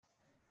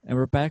And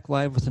we're back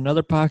live with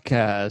another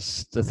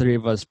podcast. The three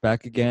of us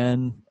back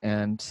again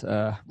and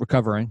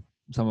recovering,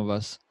 some of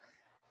us,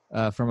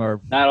 from our.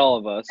 Not all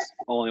of us.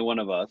 Only one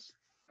of us.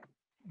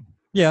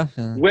 Yeah.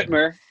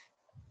 Whitmer.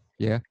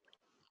 Yeah.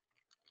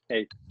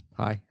 Hey.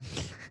 Hi.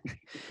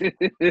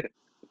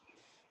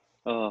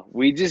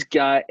 We just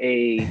got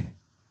a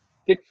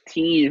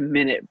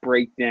 15-minute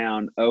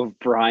breakdown of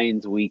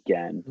Brian's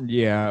weekend.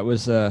 Yeah, it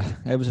was an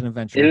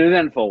adventure. An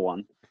eventful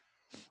one.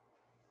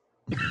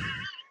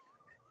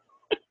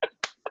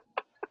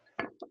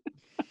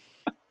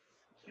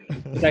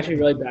 It's actually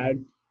really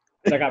bad.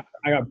 I got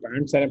burned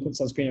because I didn't put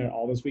sunscreen on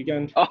all this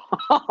weekend.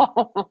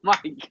 Oh my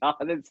god,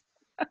 it's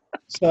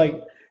So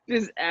like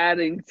just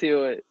adding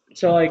to it.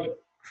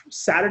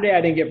 Saturday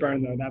I didn't get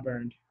burned though. That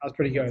burned. I was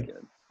pretty good.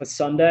 Good. But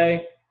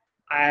Sunday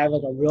I have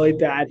like a really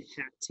bad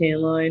hat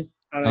tan line.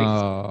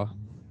 I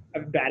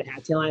have a bad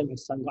hat tan line. My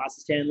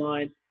sunglasses tan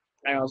line.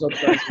 I also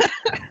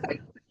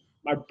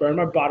burned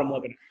my bottom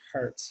lip and it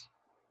hurts.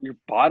 Your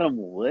bottom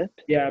lip?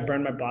 Yeah, I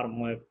burned my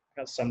bottom lip.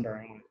 I got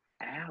sunburn on it.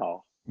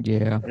 Ow.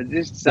 Yeah. It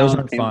just Those sounds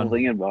aren't painful fun.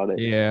 thinking about it.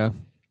 Yeah.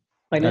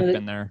 Like, I've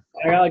been there.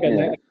 I got like a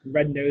Yeah.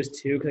 red nose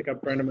too because I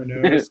got burned on my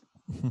nose.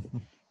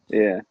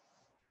 Yeah.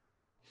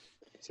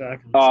 So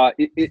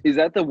Is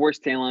that the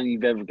worst tan line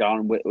you've ever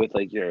gotten with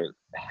like your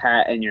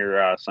hat and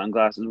your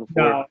sunglasses before?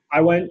 no,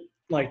 I went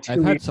like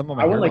I've had some of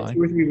my I went like hairline.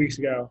 2 or 3 weeks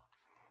ago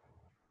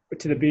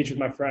to the beach with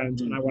my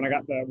friends, and when I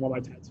got one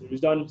of my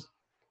tattoos done.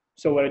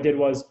 So what I did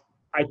was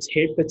I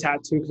taped the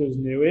tattoo because it was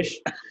newish,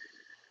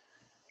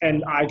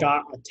 and I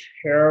got a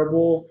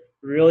terrible,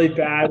 really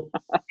bad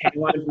tan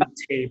line with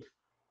tape.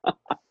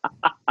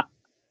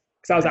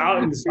 Because I was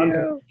out in the sun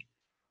from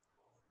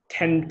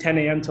 10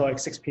 a.m. to like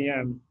 6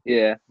 p.m.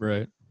 Yeah.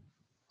 Right.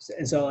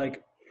 And so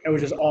like it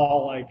was just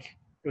all like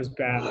it was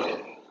bad.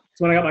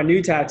 So when I got my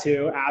new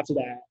tattoo after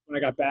that, when I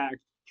got back,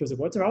 he was like,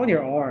 "What's wrong with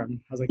your arm?"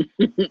 I was like,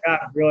 "Yeah,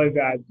 really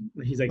bad."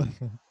 He's like,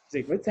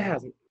 "What's that?" I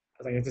was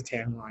like, "It's a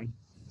tan line."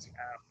 He's like,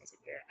 "Oh." I was like,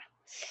 "Yeah."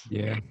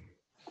 Yeah.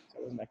 So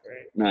it wasn't that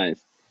great.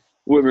 Nice.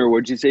 Whitmer,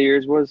 what'd you say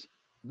yours was?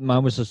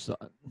 Mine was just,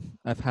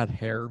 I've had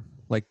hair,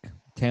 like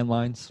tan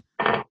lines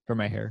for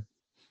my hair.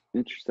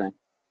 Interesting.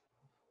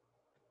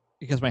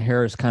 Because my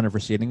hair is kind of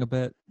receding a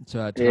bit,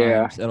 so at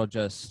times it'll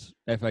just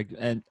if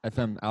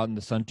I'm out in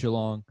the sun too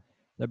long,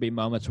 there'll be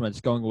moments when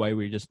it's going away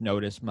where you just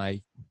notice my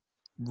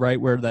right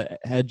where the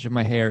edge of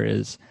my hair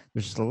is.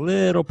 There's just a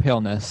little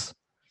paleness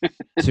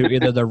to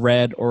either the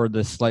red or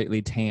the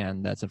slightly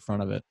tan that's in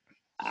front of it,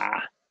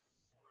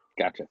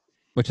 Gotcha.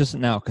 which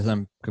isn't now because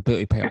I'm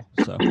completely pale.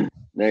 So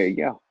There you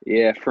go.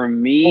 Yeah, for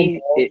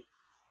me, it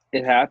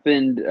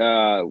happened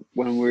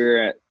when we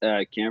were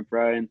at Camp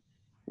Ryan,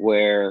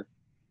 where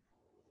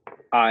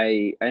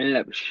I ended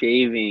up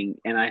shaving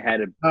and I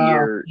had a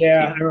beer.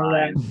 Yeah, I tan remember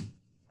line. that.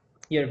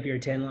 You had a beer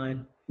tan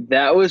line.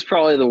 That was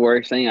probably the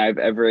worst thing I've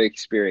ever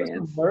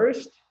experienced.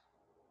 Worst?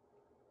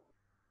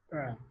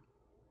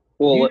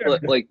 Well, You've never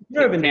like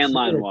been to tan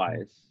line Florida.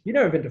 wise. You've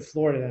never been to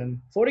Florida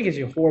then. Florida gives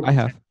you horrible. I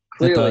have.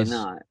 Clearly does.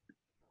 not.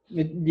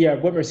 Yeah,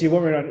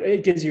 Whitmer,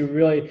 it gives you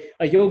really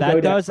like you'll go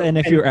That down does, and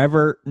if you're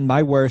ever,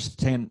 my worst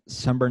tan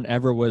sunburn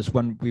ever was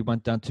when we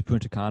went down to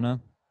Punta Cana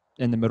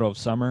in the middle of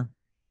summer,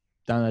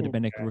 down in the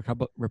Dominican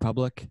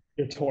Republic.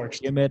 You're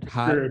torched. Humid,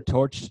 hot, Screwed.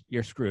 torched.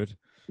 You're screwed.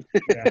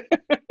 Yeah,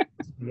 it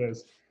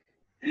is.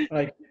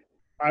 Like,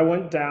 I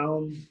went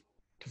down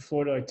to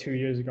Florida like 2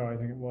 years ago, I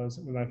think it was,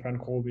 with my friend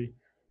Colby,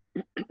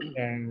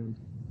 and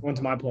went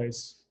to my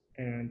place,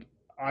 and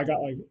I got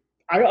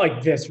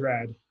like this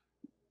red.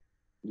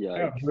 Yeah. I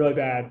got really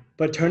bad,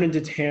 but turned into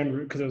tan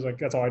because it was like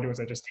that's all I do is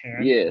I just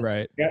tan. Yeah.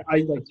 Right. Yeah, I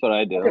like That's what I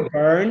I'll do. get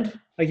burned.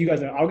 Like you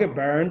guys know, I'll get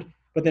burned,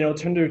 but then it'll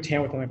turn to a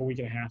tan within like a week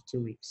and a half, 2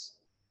 weeks.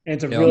 And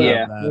it's a Yeah, really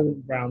yeah. really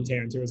brown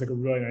tan too. It's like a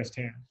really nice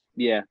tan.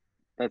 Yeah,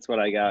 that's what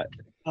I got.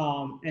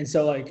 And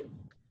so like,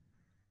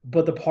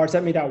 but the parts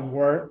of me that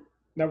were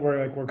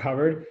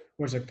covered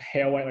was like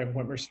pale white like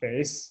Whitmer's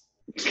face.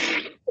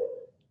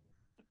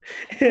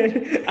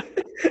 and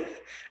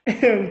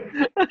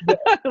I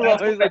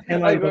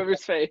love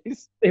his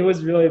face. it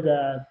was really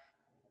bad.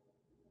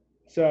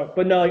 So,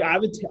 but no, like I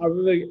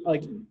really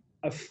like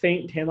a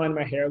faint tan line in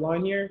my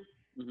hairline here.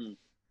 Mm-hmm.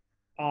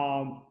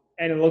 And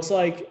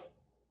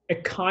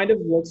it kind of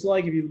looks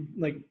like if you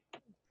like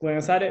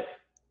glance at it,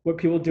 what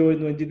people do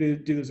when they do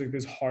those like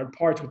those hard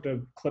parts with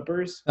the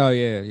clippers. Oh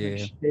yeah.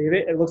 Shave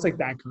it. It looks like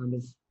that kind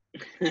of.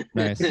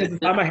 Nice.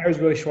 Because my hair is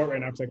really short right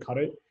now because I cut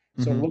it,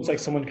 so Mhm. it looks like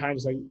someone kind of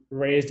just like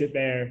raised it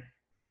there.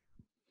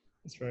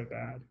 It's really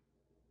bad.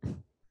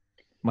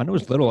 When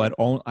was little,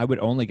 I would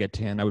only get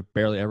tan. I would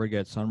barely ever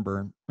get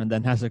sunburn. And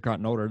then as I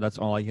gotten older, that's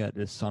all I get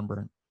is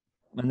sunburn.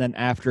 And then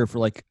after, for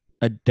like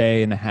a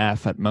day and a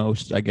half at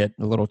most, I get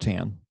a little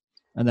tan,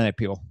 and then I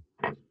peel.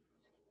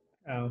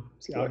 Oh,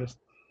 see, I'll just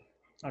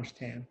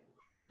tan.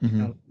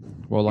 Mhm.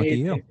 Well, lucky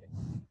you.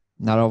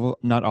 Not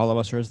all of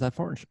us are as that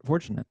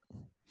fortunate.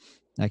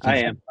 I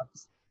am.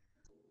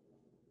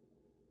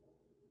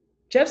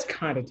 Jeff's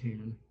kind of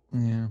tan.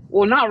 Yeah.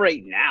 Well, not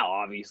right now,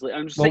 obviously.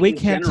 I'm just Well, saying we in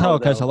can't general, tell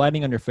because though. the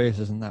lighting on your face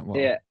isn't that well.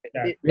 Yeah.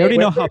 Yeah. We already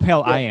know how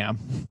pale I am.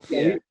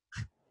 Yeah.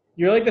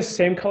 You're like the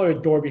same color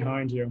door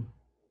behind you.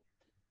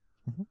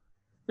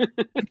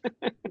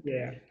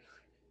 Yeah.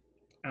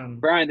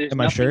 Brian, there's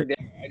my nothing shirt? there.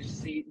 I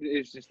just see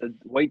there's just a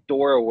white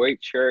door, a white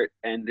shirt,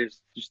 and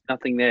there's just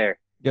nothing there.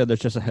 Yeah,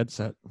 there's just a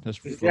headset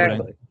just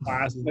Exactly.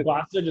 Glasses.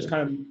 Glasses are just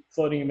kind of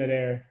floating in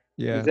midair.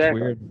 Yeah,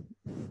 Exactly. it's weird.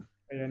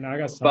 Yeah, now I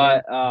got some.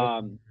 But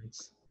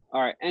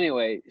all right.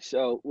 Anyway,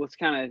 so let's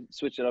kind of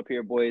switch it up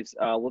here, boys.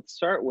 Let's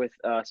start with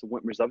some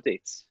Whitmer's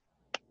updates.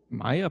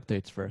 My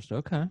updates first.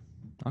 Okay.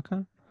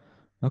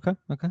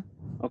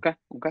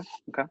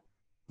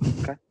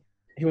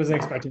 He wasn't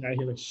expecting that.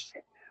 He was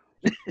like,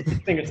 I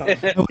think it's on.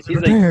 He's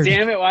like,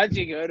 damn it, why'd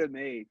you go to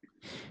me?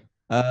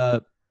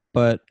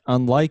 But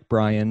unlike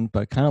Brian,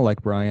 but kind of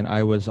like Brian,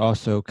 I was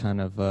also kind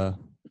of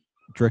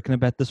drinking a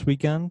bit this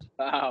weekend.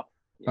 Wow.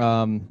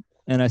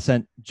 And I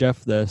sent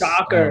Jeff this.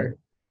 Shocker.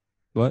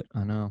 What?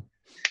 I know.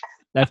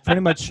 That's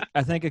pretty much,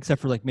 I think,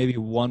 except for like maybe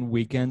one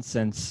weekend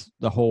since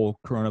the whole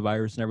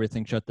coronavirus and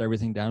everything shut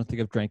everything down. I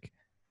think I've drank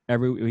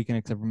every weekend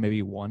except for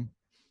maybe one.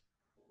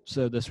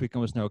 So this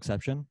weekend was no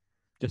exception.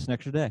 Just an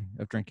extra day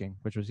of drinking,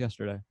 which was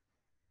yesterday.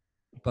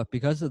 But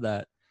because of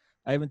that,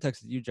 I even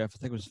texted you, Jeff. I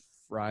think it was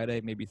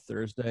Friday, maybe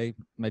Thursday.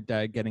 My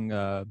dad getting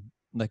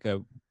like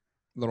a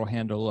little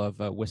handle of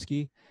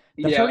whiskey.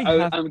 That's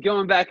I'm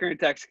going back in your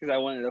text because I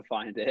wanted to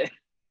find it.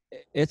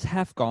 It's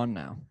half gone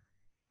now.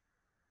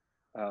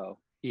 Oh.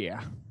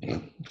 Yeah.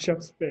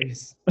 Jeff's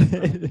face.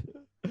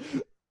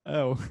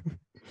 Oh.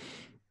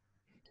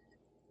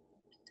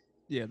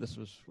 Yeah, this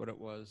was what it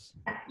was.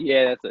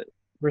 Yeah, that's it.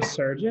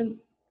 Resurgent?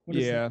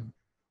 Yeah.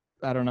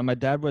 I don't know. My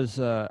dad was,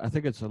 I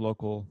think it's a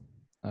local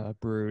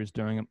brewery is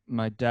doing it.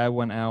 My dad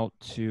went out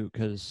to,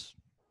 because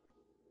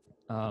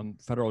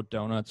Federal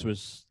Donuts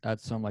was at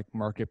some like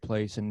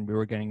marketplace and we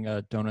were getting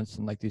donuts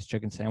and like these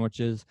chicken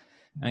sandwiches.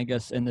 And I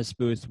guess in this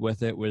booth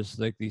with it was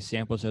like these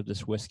samples of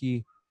this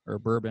whiskey or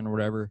bourbon or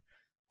whatever.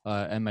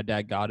 And my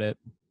dad got it.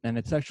 And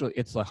it's like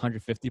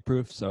 150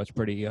 proof. So it's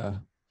pretty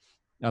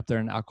up there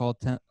in alcohol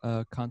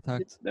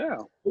contact. Yeah.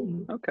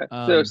 Okay.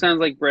 So it sounds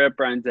like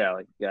Brian's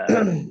alley. Got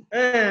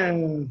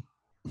it.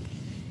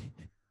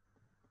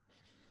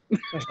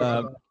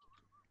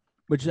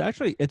 Which is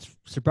actually, it's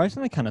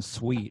surprisingly kind of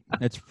sweet.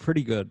 It's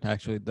pretty good,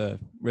 actually, the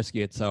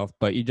whiskey itself.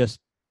 But you just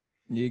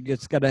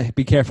got to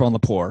be careful on the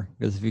pour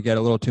because if you get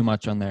a little too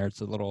much on there,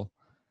 it's a little,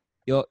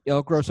 you'll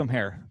grow some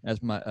hair,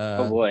 as my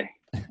oh boy,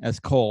 as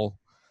Cole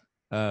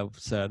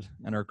said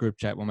in our group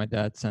chat when my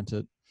dad sent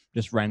it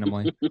just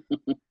randomly.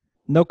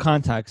 No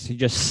context. He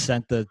just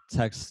sent the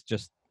text.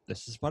 Just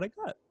this is what I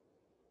got.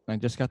 I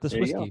just got this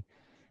whiskey.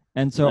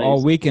 And so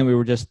all weekend we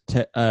were just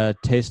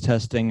taste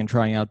testing and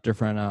trying out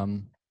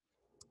different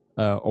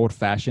old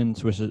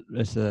fashions, which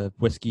is a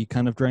whiskey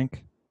kind of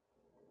drink,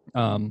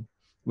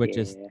 which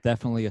is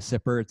definitely a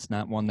sipper. It's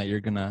not one that you're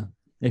gonna,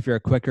 if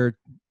you're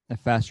a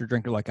faster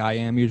drinker like I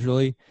am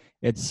usually.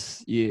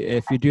 If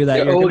you do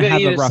that, you're gonna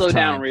have a rough slow time.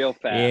 Down real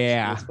fast.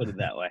 Yeah, let's put it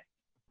that way.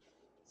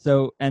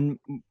 So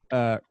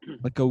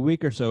like a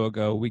week or so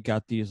ago, we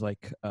got these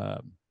like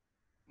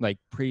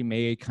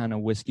pre-made kind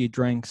of whiskey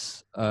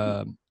drinks,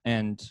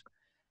 and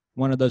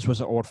one of those was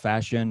an old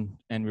fashioned,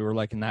 and we were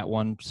liking that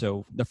one.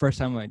 So the first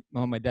time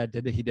my dad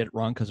did it, he did it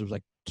wrong because it was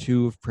like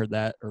 2 for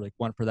that, or like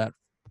 1 for that,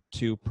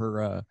 2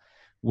 per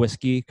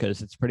whiskey,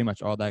 because it's pretty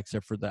much all that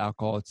except for the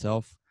alcohol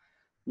itself.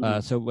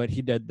 So what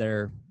he did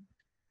there,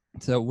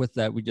 so with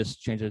that we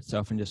just changed it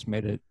itself and just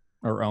made it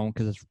our own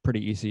because it's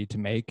pretty easy to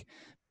make,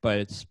 but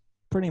it's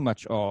pretty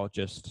much all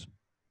just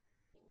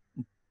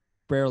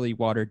barely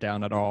watered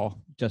down at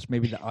all. Just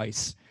maybe the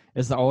ice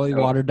is the only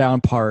watered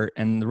down part,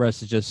 and the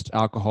rest is just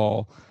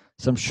alcohol,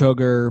 some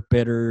sugar,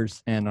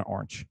 bitters, and an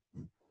orange.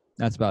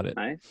 That's about it.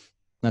 Nice.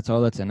 That's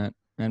all that's in it.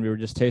 And we were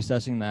just taste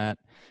testing that.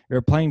 We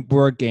were playing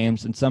board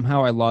games, and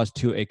somehow I lost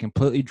to a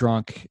completely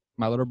drunk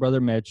my little brother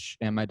Mitch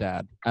and my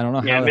dad. I don't know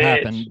how it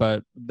happened,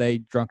 but they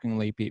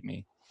drunkenly beat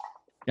me.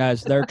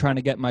 Guys, they're trying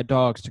to get my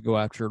dogs to go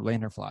after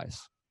lanternflies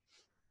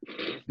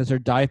because they're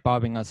dive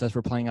bobbing us as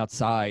we're playing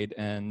outside,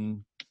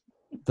 and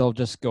they'll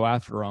just go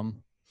after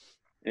them.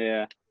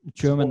 Yeah.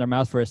 Chew them in their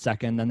mouth for a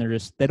second, then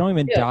they don't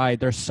even die.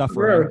 They're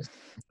suffering.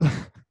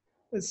 Gross.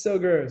 It's so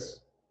gross.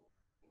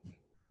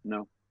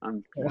 No,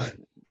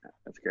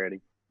 that's great.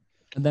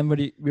 And then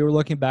we were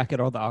looking back at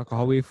all the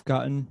alcohol we've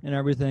gotten and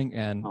everything,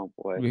 and oh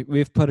boy,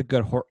 we've put a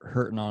good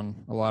hurting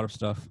on a lot of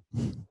stuff.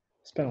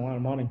 Spent a lot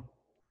of money.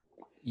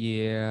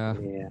 Yeah.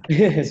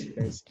 His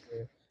face.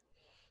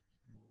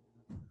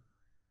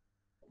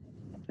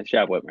 Nice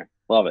job, Whitmer.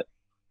 Love it.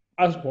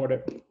 I support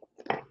it.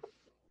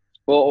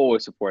 We'll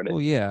always support it. Oh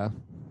yeah.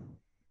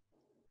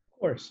 Of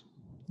course.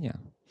 Yeah.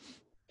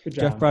 Good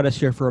job. Jeff brought us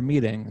here for a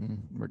meeting,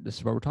 and this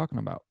is what we're talking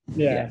about.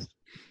 Yeah.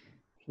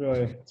 It's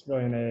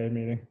really an AA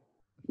meeting.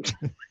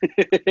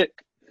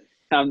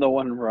 I'm the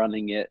one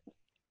running it.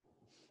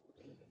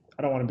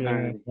 I don't want to be in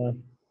it anymore.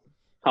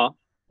 Huh?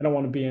 I don't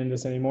want to be in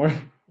this anymore.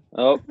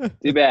 Oh,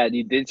 too bad.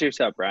 You did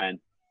yourself,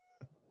 Brian.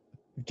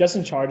 Just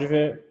in charge of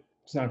it,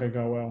 it's not going to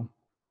go well.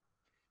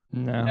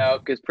 No,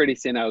 because pretty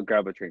soon I'll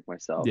grab a drink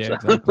myself. Yeah,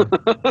 so. exactly.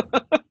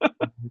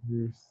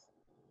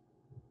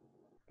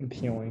 I'm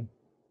peeling.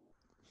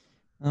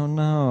 Oh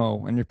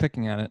no! And you're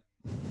picking at it.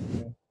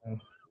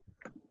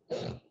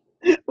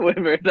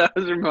 Whatever, that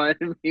was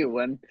reminding me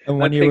when. And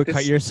when you would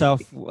cut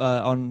yourself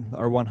on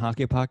our one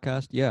hockey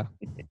podcast, yeah.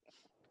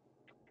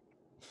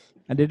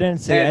 And they didn't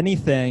say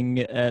anything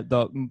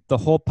the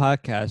whole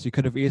podcast. You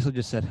could have easily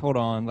just said, "Hold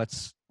on,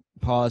 let's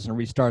pause and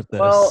restart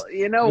this." Well,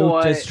 you know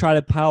what? Just try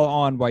to pile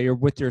on while you're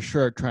with your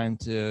shirt trying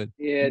to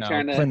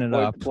trying to clean it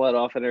wipe up, the blood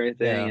off and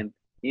everything, and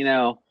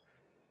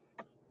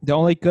the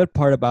only good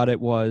part about it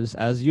was,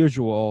 as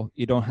usual,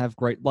 you don't have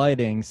great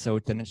lighting, so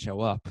it didn't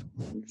show up.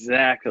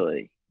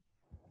 Exactly.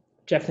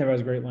 Jeff never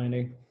has great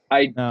lighting.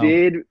 I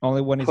did only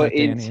when he's put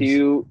in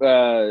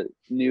 2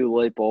 new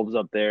light bulbs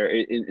up there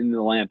in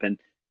the lamp, and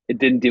it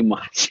didn't do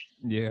much.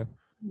 Yeah.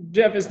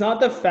 Jeff, it's not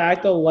the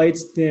fact the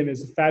light's dim;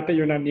 it's the fact that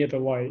you're not near the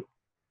light.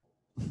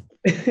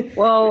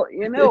 Well,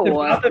 you know it's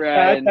what, not the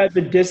Brad? fact that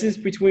the distance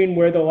between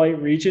where the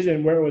light reaches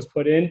and where it was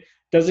put in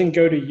doesn't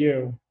go to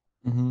you.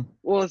 Mm-hmm.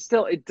 Well,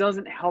 still, it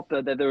doesn't help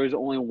that there was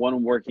only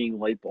one working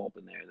light bulb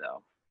in there,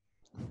 though.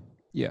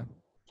 Yeah.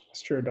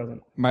 It's true, it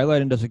doesn't. My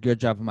lighting does a good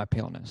job of my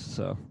paleness,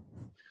 so.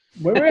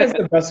 Whoever has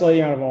the best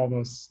lighting out of all of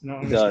us. No,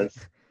 it does.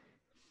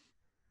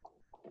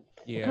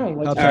 Yeah. All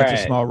right. A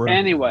small room.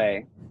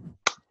 Anyway.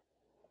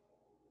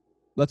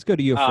 Let's go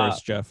to you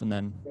first, Jeff, and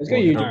then. Let's go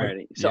to you.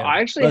 Alrighty. So I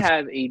actually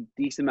have a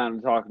decent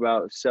amount to talk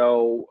about.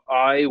 So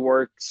I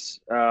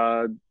worked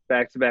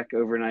back-to-back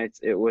overnights.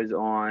 It was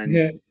on.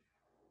 Yeah.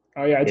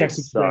 Oh yeah, I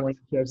texted Brian.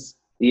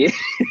 Yeah.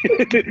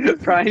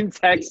 Brian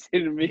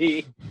texted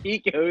me. He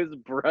goes,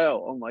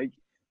 "Bro," I'm like,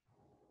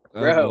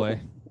 "Bro,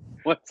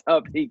 what's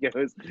up?" He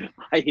goes,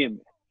 "I am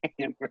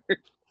hammered."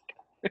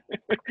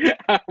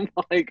 I'm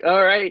like,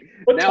 all right.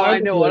 Now I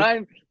know what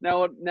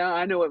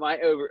my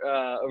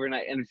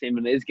overnight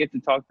entertainment is. Get to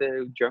talk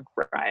to drunk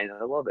Brian.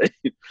 I love it.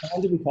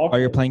 Oh,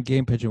 you're playing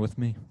Game Pigeon with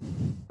me.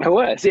 I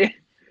was, yeah.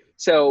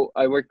 So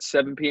I worked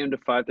 7 p.m. to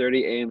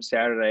 5:30 a.m.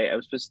 Saturday. I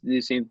was supposed to do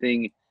the same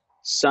thing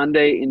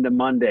Sunday into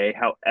Monday.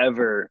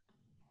 However,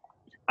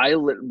 by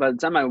the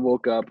time I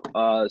woke up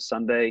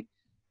Sunday,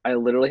 I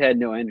literally had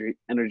no energy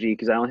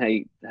because I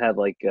only had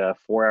like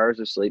 4 hours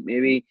of sleep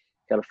maybe.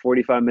 Got a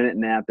 45-minute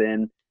nap in,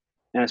 and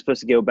I was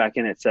supposed to go back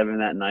in at 7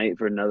 that night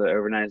for another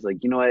overnight. I was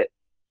like, you know what?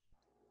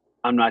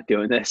 I'm not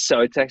doing this. So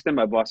I texted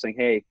my boss saying,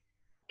 hey,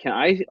 can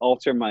I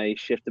alter my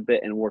shift a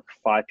bit and work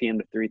 5 p.m.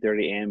 to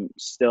 3:30 a.m.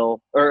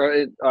 still?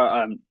 Or,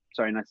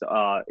 sorry, not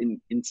still,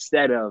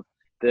 instead of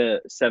the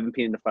 7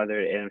 p.m. to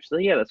 5:30 a.m. She's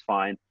like, yeah, that's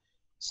fine.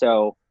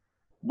 So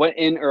went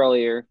in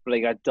earlier, but I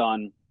got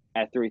done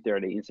at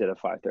 3:30 instead of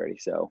 5:30.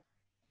 So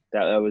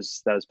that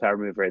was power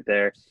move right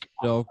there.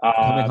 So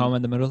coming home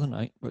in the middle of the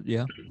night, but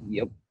yeah.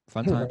 Yep.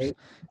 Fun times.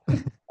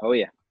 Oh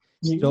yeah.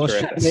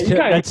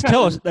 That's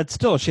still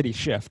a shitty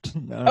shift.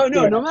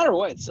 No matter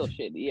what, it's still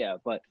shitty. Yeah,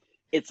 but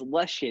it's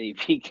less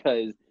shitty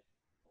because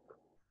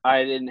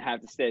I didn't have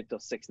to stay until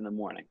 6 in the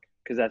morning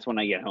because that's when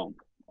I get home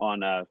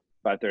on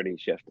 5:30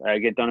 shift. I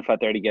get done at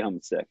 5:30, get home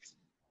at 6.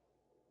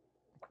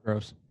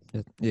 Gross.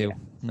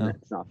 No,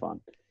 it's not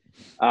fun.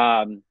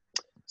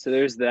 So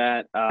there's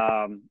that.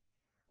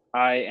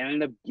 I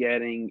ended up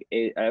getting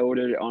I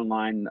ordered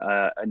online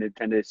a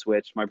Nintendo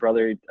Switch. My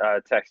brother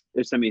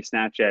sent me a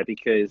Snapchat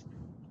because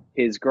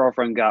his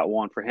girlfriend got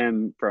one for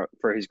him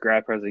for his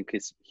grad present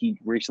because he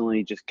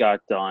recently just got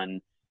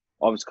done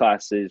all of his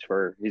classes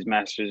for his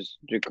master's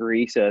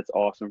degree. So that's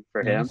awesome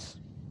for him.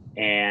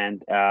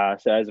 And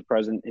so as a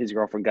present, his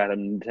girlfriend got a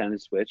Nintendo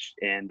Switch,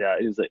 and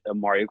it was like a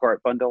Mario Kart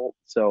bundle.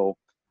 So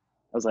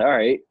I was like, all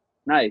right.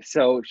 Nice.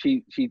 So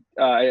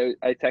I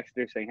texted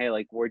her saying, hey,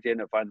 like, where'd you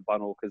end up finding the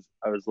bundle? Because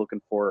I was looking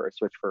for a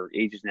Switch for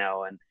ages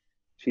now. And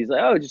she's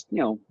like, oh, just,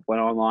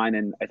 went online.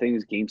 And I think it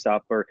was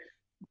GameStop or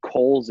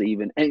Kohl's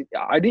even. And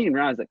I didn't even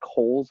realize that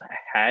Kohl's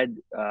had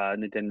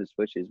Nintendo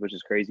Switches, which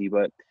is crazy.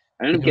 But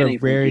I ended up getting a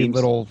very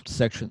little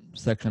section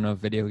of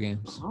video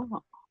games.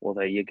 Oh, well,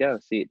 there you go.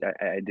 See,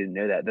 I didn't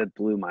know that. That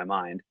blew my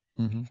mind.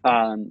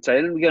 Mm-hmm. So I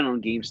ended up getting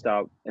on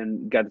GameStop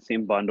and got the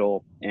same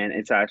bundle, and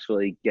it's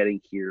actually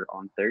getting here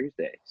on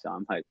Thursday. So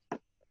I'm hyped.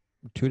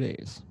 2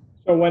 days.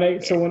 So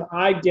when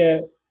I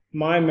get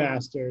my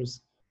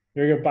Masters,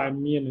 you're gonna buy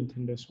me a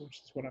Nintendo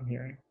Switch. That's what I'm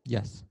hearing.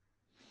 Yes,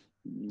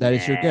 that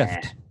is your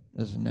gift.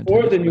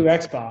 Or the new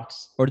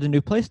Xbox. Or the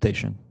new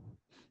PlayStation.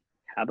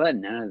 How about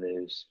none of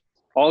those?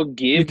 I'll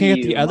give you. You can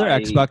get the other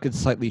Xbox.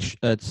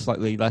 It's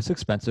slightly less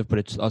expensive, but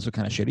it's also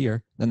kind of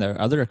shittier than the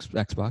other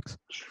Xbox.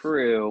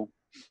 True.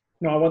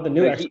 No, I want the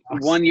new Xbox.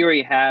 One you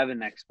already have an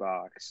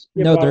Xbox.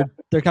 Yeah, no,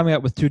 they're coming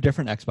out with 2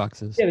 different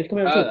Xboxes. Yeah, they're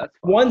coming out.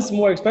 One's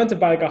more expensive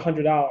by like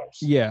 $100.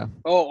 Yeah.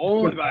 Oh,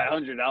 only by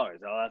 $100.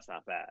 Oh, that's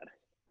not bad.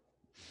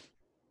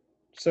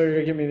 So you're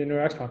gonna give me the new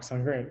Xbox?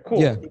 Sounds great. Cool.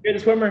 Yeah. You get a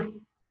swimmer?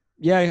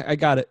 Yeah, I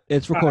got it.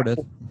 It's recorded.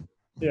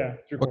 Yeah.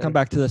 It's recorded. We'll come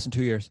back to this in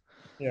 2 years.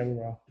 Yeah, we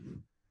will.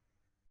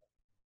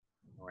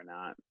 Or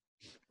not.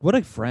 What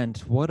a friend.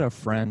 What a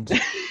friend.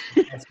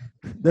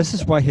 This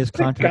is why his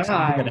contract's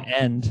not going to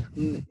end.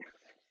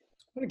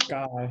 What a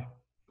guy.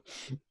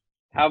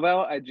 How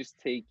about I just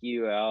take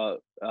you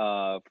out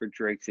for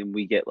drinks and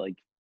we get like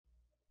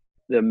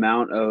the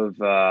amount of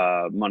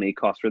money it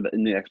costs for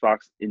in the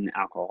Xbox in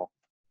alcohol.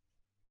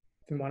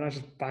 Then why not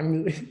just buy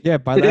me? Yeah,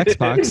 buy the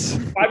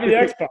Xbox. Buy me the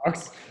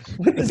Xbox.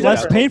 It's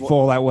less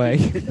painful that way.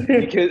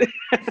 Because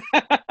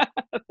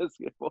that's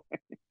a good point.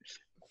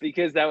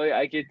 Because that way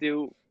I could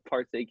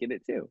partake in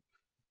it too.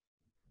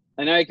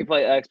 I know I can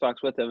play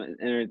Xbox with them and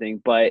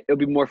everything, but it'll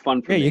be more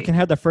fun for me. Yeah, you can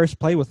have the first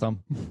play with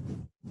them.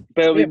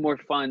 But it'll be more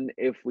fun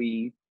if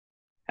we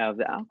have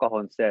the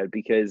alcohol instead,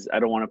 because I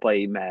don't want to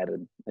play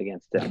Madden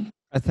against him.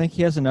 I think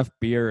he has enough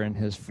beer in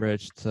his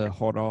fridge to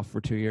hold off for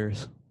 2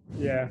 years.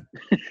 Yeah.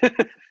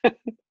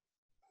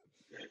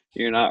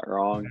 You're not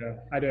wrong.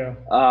 I do.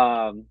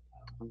 I'm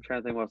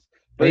trying to think what else.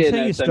 But you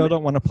say you still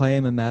don't want to play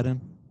him in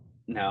Madden?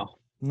 No.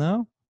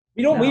 No?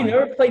 We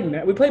never played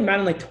Madden. We played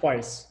Madden like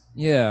twice.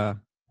 Yeah.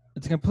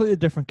 It's a completely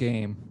different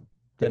game.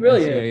 It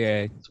really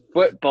NCAA. is. It's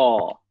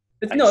football.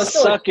 I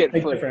suck at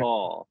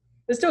football.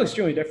 It's still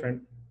extremely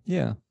different.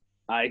 Yeah.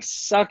 I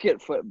suck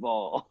at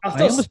football.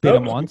 I almost beat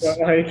him once.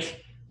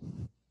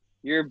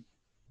 You're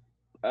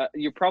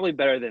probably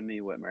better than me,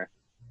 Whitmer.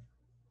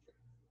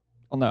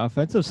 On the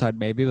offensive side,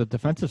 maybe. The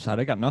defensive side,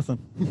 I got nothing.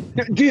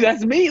 Dude,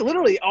 that's me.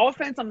 Literally,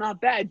 offense, I'm not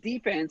bad.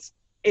 Defense,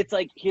 it's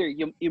like, here,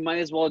 you might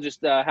as well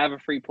just have a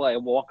free play,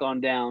 walk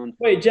on down.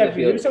 Wait, Jeff,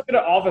 you're so good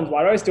at offense.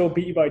 Why do I still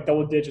beat you by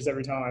double digits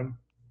every time?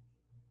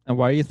 And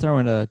why are you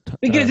throwing a...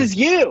 Because it's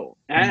you.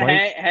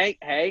 Hey.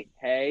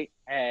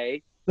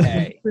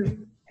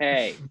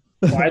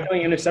 Why are you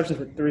throwing interceptions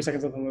with 3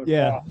 seconds left on the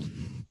clock?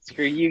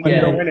 Screw you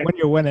when guys. When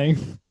you're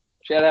winning.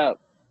 Shut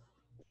up.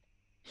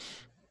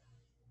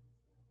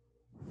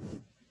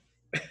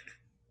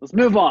 Let's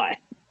move on.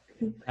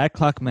 Bad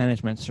clock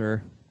management,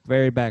 sir.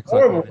 Very bad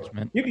clock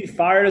management. You'd be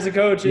fired as a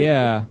coach.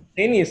 Yeah.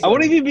 I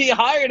wouldn't even be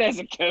hired as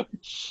a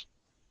coach.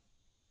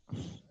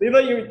 They're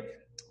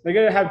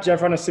gonna have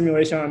Jeff run a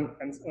simulation on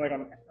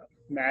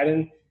Madden,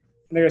 and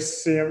they're gonna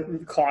see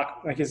him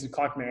his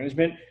clock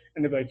management,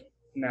 and they're like,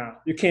 "No,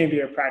 you can't be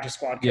a practice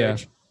squad coach." Yeah.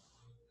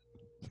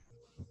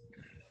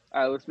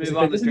 All right, let's move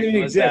on to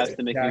drinking list apps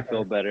to make me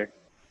feel better.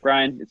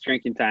 Brian, it's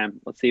drinking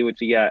time. Let's see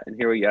what you got, and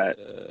here we got.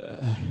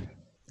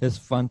 It's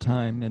fun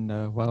time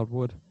in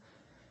Wildwood.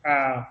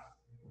 Yeah,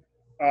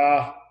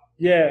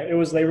 it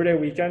was Labor Day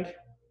weekend.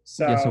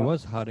 So yes, it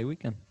was holiday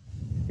weekend.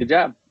 Good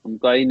job. I'm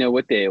glad you know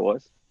what day it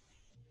was.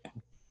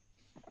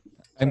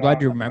 I'm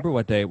glad you remember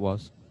what day it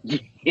was. Yeah.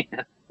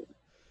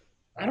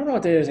 I don't know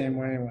what day it is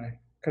anymore anyway.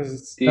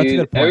 Because that's a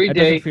good point. Every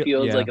day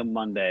feels like a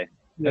Monday.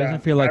 It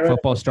doesn't feel like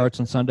football starts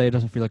on Sunday. It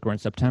doesn't feel like we're in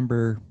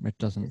September. It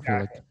doesn't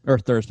feel like – or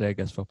Thursday, I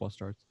guess, football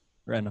starts.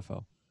 Or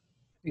NFL.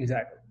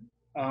 Exactly.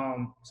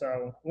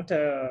 So went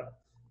to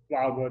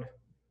Wildwood.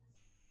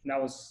 And that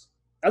was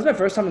my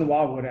first time in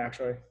Wildwood,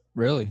 actually.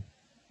 Really?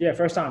 Yeah,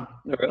 first time.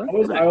 Oh,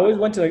 really? I always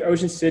went to like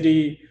Ocean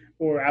City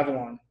or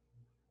Avalon.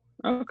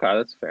 Okay,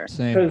 that's fair.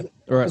 Same.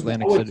 Or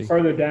Atlantic City.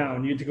 Further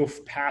down, you had to go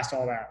past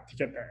all that to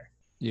get there.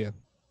 Yeah.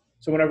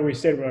 So whenever we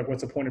stayed, we're like,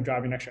 what's the point of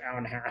driving an extra hour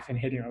and a half and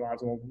hitting our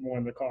lives more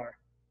in the car?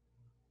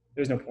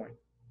 There's no point.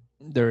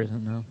 There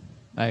isn't, no.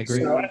 I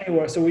agree. So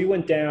anyway, we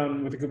went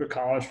down with a group of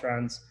college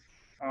friends,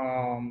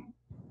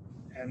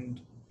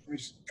 and we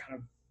just kind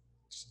of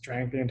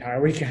drank the entire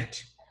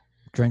weekend.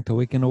 Drank the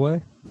weekend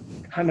away?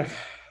 Kind of.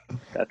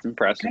 That's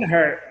impressive. Kind of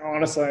hurt,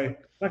 honestly. I'm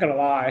not gonna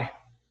lie.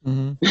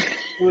 Mm-hmm.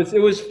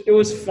 It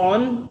was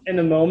fun in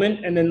the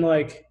moment, and then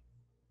like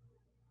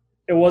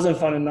it wasn't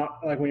fun, and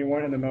not like when you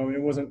weren't in the moment.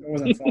 It wasn't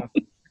fun.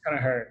 It kind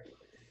of hurt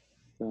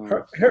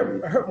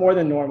more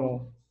than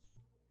normal.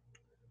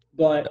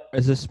 But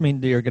does this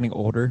mean that you're getting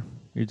older?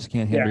 You just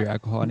can't handle your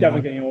alcohol anymore?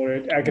 Definitely getting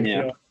older. I can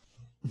feel it.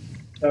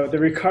 So the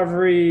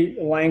recovery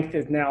length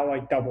is now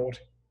like doubled.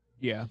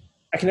 Yeah.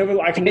 I can't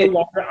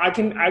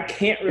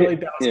really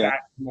bounce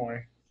back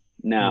anymore.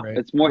 No, right.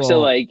 It's more so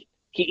like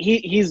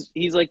he's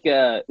like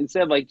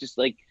instead of like just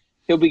like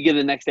he'll be good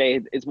the next day.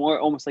 It's more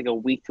almost like a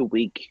week to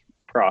week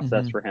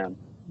process for him.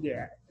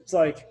 Yeah, it's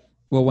like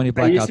when you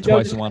black out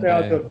twice in one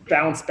day, to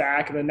bounce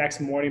back and the next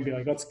morning be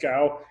like, let's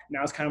go.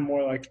 Now it's kind of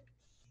more like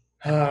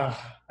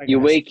you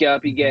wake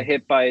up, you get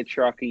hit by a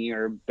truck, and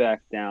you're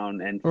back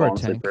down and fall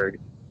asleep.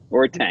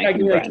 Or a tank.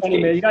 You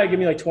gotta give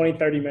me like 20,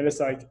 30 minutes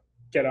to like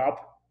get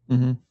up,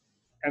 and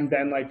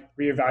then like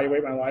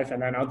reevaluate my life,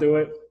 and then I'll do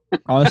it.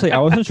 Honestly, I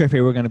wasn't sure if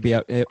you were going to be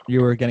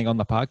you were getting on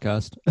the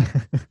podcast.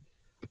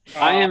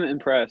 I am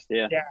impressed.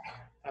 Yeah. Yeah,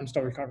 I'm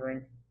still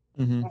recovering.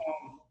 Mm-hmm.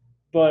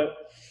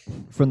 But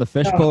from the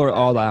fishbowl or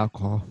all the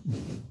alcohol?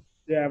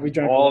 Yeah, we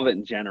drank all of it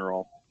in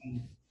general.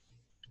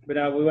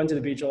 But we went to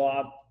the beach a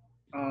lot.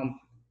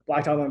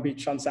 Blacked out on the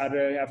beach on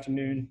Saturday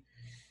afternoon.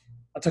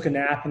 I took a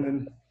nap, and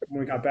then when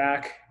we got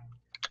back,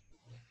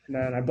 and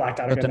then I blacked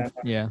out again.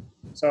 Yeah.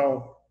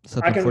 So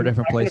I can 4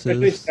 different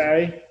places.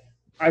 Say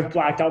I've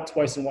blacked out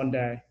twice in one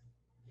day.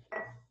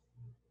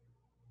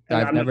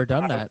 I've never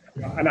done that.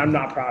 And I'm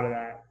not proud of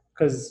that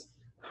because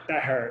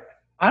that hurt.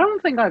 I don't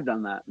think I've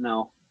done that.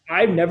 No.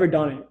 I've never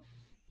done it.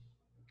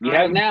 You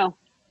have now.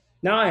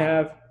 Now I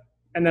have.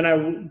 And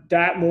then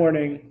that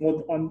morning,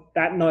 on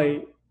that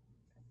night,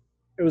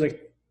 it was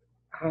like,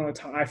 I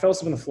don't know, I fell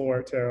asleep on the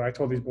floor too. I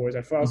told these boys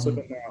I fell asleep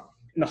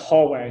in the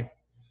hallway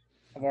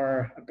of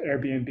our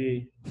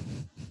Airbnb.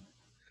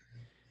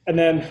 And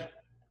then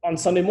on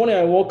Sunday morning,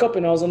 I woke up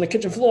and I was on the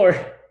kitchen floor.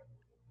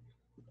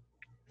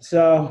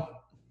 So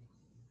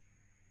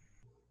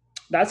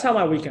that's how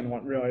my weekend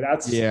went, really.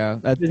 That's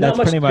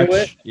pretty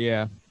much.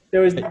 Yeah.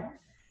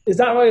 It's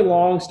not really a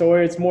long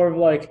story. It's more of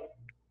like,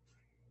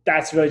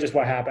 that's really just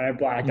what happened. I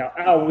blacked out.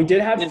 Oh, we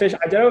did have fish.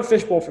 I did have a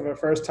fishbowl for the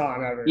first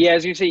time ever. Yeah,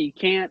 as you say, you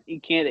can't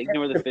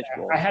ignore the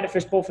fishbowl. I had a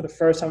fishbowl for the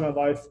first time in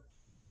my life,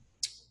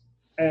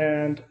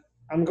 and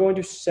I'm going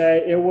to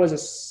say it was a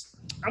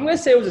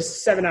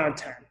 7 out of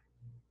 10.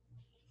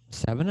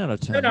 7 out of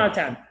 10. 7 out of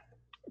 10.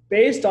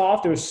 Based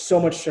off, there was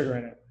so much sugar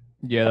in it.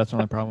 Yeah, that's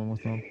my problem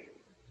with them.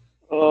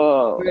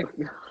 Oh.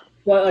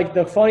 But like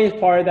the funniest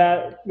part of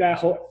that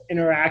whole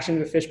interaction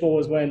with the fishbowl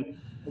was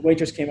when the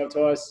waitress came up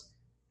to us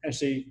and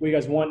what you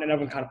guys want? And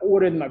everyone kind of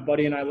ordered. And my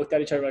buddy and I looked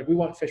at each other like, we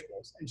want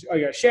fishbowls. And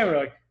you guys share? We're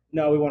like,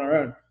 no, we want our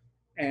own.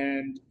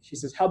 And she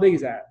says, how big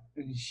is that?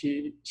 And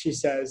she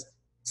says,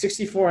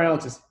 64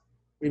 ounces.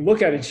 We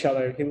look at each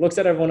other. He looks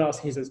at everyone else.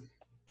 And he says,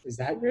 is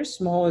that your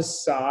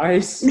smallest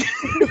size?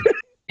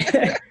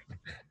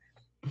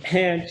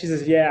 And she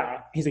says,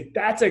 yeah. He's like,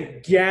 that's a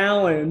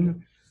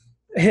gallon.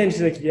 And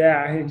she's like,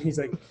 yeah. And he's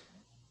like,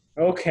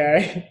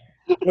 okay.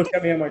 Looks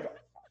at me. I'm like,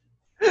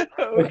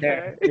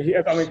 okay.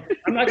 I'm like,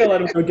 I'm not going to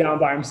let him go down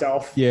by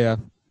himself. Yeah.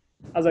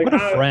 I was like, what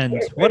a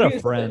friend. What a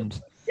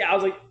friend. Yeah, I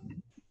was like,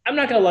 I'm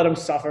not going to let him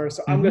suffer.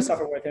 So I'm going to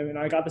suffer with him. And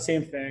I got the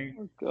same thing.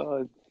 Oh,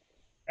 God.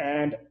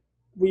 And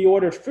we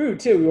ordered food,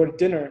 too. We ordered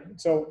dinner.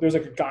 So there's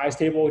like a guy's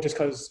table just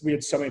because we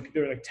had so many people.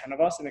 There were like 10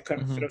 of us, and they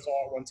couldn't fit us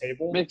all at one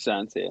table. Makes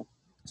sense, yeah.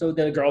 So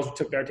the girls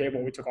took their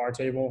table. We took our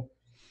table.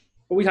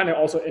 But we kind of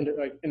also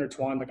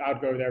intertwined. Like, I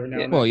would go there every now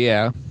and then. Well,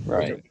 yeah.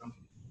 Right.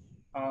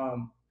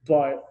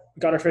 But we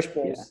got our fish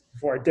bowls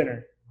for our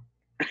dinner,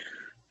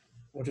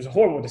 which was a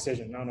horrible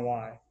decision. I don't know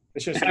why.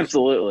 It's just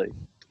absolutely.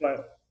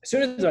 But as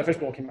soon as my fish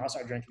bowl came out, I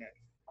started drinking it.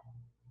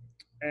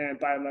 And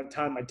by the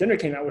time my dinner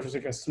came out, which was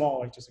like a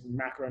small, like just like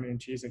macaroni and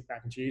cheese, like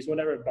mac and cheese,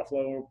 whatever,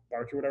 buffalo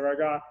barbecue, whatever I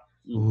got,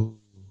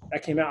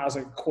 that came out. I was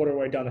like a quarter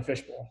way down the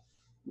fish bowl.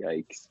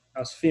 Yikes! I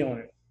was feeling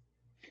it.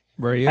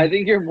 Were you? I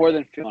think you're more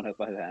than feeling it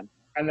by then.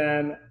 And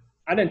then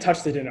I didn't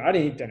touch the dinner. I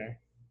didn't eat dinner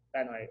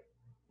that night.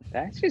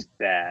 That's just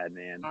bad,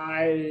 man.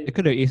 It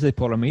could have easily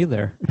pulled on me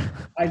there.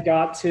 I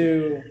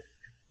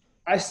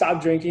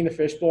stopped drinking the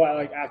fishbowl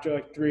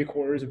after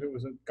 3/4 of it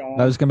was gone.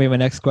 That was gonna be my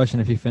next question,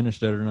 if you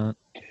finished it or not.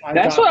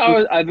 That's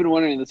what I've been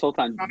wondering this whole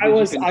time. I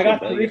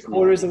got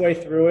 3/4 of the way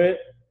through it,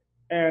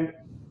 and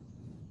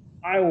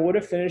I would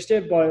have finished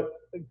it, but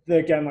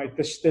again, like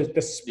the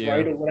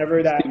Sprite or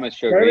whatever that. Too much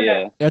sugar,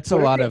 yeah. That's a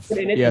lot of with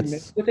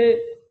it.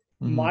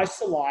 My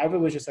saliva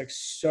was just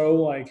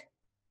so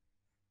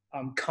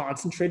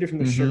concentrated from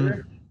the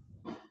sugar.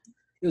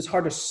 It was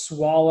hard to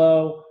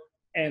swallow,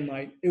 and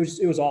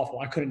it was awful.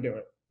 I couldn't do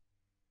it.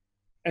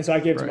 And so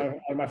I gave it to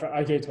my friend.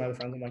 I gave it to my other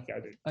friends. I'm like,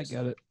 yeah, dude. I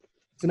get it.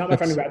 So not my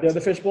friend who got the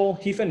other fishbowl.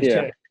 He finished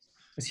it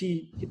because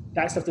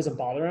that stuff doesn't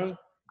bother him.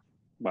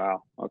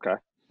 Wow. Okay.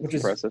 Which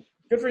is impressive.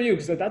 Good for you,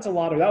 because that was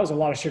a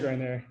lot of sugar in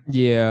there.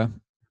 Yeah.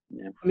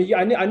 I mean,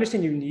 I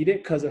understand you need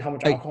it because of how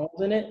much alcohol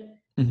is in it.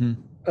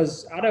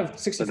 Because out of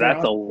 64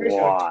 that's ounces, a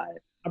lot.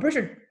 I'm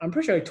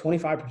pretty sure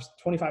 25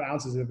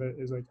 ounces of it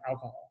is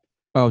alcohol.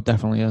 Oh, it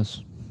definitely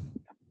is.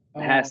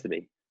 It has to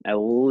be. At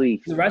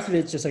least. The rest of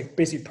it's just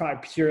basically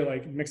probably pure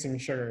mixing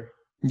sugar.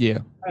 Yeah.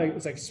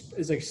 It's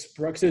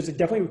Sprite. So there's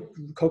definitely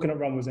coconut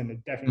rum was in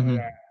it. Definitely.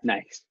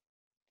 Nice.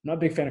 I'm not a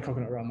big fan of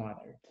coconut rum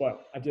either,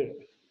 but I did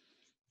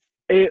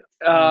it.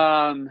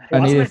 I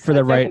need it for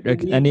the right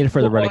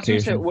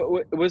occasion.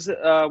 What was it?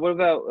 What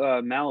about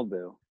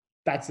Malibu?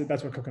 That's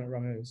what coconut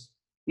rum is.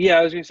 Yeah,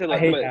 I was gonna say I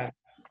hate that.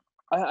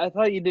 I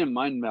thought you didn't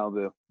mind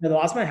Malibu. No, the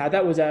last time I had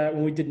that was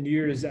when we did New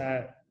Year's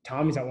at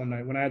Tommy's that one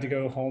night when I had to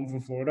go home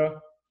from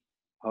Florida.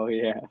 Oh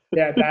yeah.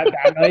 Yeah,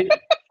 that night.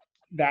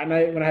 That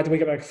night when I had to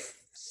wake up at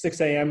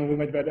 6 a.m. and we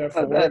went to bed at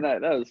 4.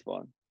 That was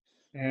fun.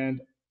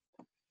 And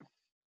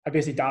I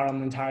basically died on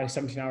the entire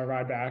 17-hour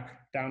ride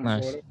back down to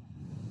Florida.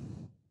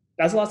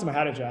 That's the last time I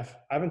had it, Jeff.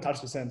 I haven't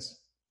touched it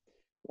since.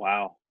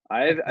 Wow.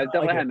 I've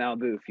definitely had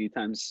Malibu a few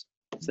times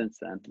since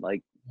then.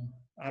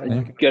 I don't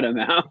like it. Good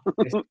amount.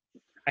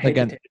 I hate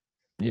it.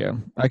 Yeah.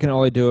 I can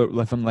only do it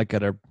if I'm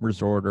at a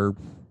resort or.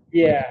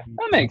 Yeah.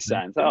 That makes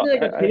sense. A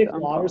pina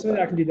colada or something,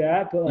 I can do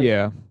that. But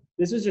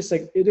this is just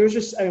there was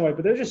just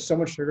so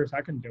much sugar, so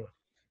I couldn't do it.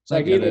 So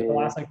I gave it the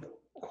last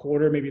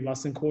quarter, maybe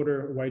less than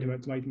quarter away to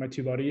my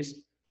two buddies.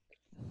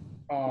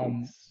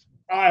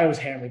 I was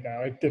hammered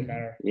though. It didn't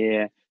matter.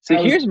 Yeah.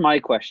 So here's my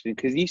question,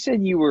 because you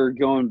said you were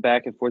going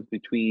back and forth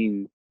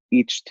between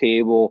each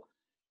table.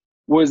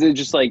 Was it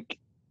just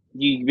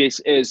you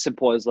basically as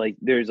simple as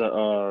there's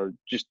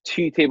just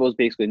two tables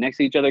basically next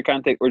to each other kind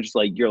of thing, or just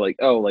you're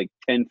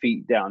 10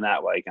 feet down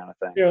that way kind of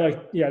thing? They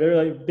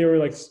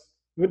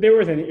were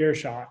within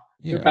earshot.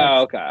 Yeah.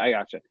 Oh, okay, I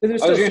gotcha. I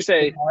was gonna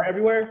say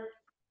everywhere.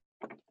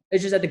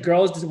 It's just that the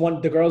girls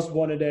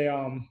wanted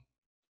a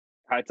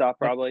high top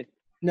probably.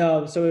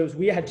 No, so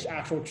we had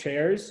actual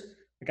chairs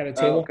at a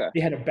table. Okay.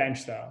 They had a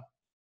bench though.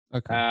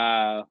 Okay.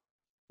 Yeah.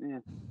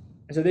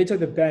 And so they took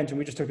the bench and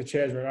we just took the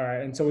chairs. We're all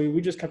right. And so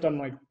we just kept on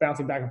like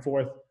bouncing back and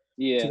forth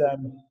Yeah. to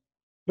them.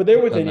 But they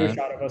were within Done that.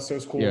 earshot of us, so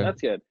it's cool. Yeah.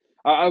 That's good.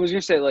 I was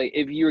gonna say, like,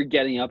 if you were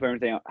getting up and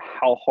everything,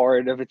 how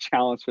hard of a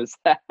challenge was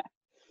that?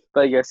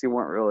 But I guess you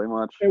weren't really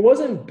much. It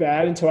wasn't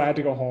bad until I had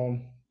to go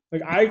home.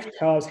 Like I could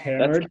tell I was That's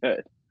hammered.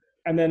 good.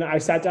 And then I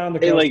sat down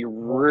at the It girls' like table.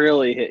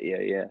 really hit you,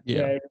 yeah.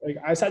 Yeah. Like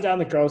I sat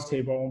down at the girls'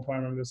 table at one point. I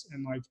remember this,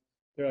 and like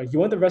they're like, "You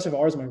want the rest of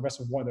ours?" I'm like,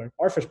 "Rest of what?" They're like,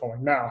 "Our fishbowl."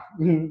 I'm like,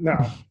 "No,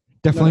 no."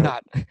 Definitely No.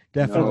 not.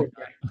 Definitely.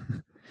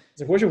 It's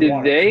like, "Where's your Did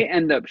water?" they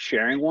end up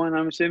sharing one?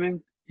 I'm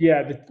assuming.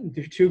 Yeah,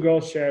 the two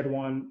girls shared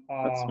one.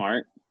 That's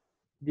smart.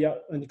 Yeah,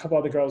 and a couple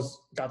other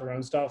girls got their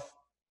own stuff.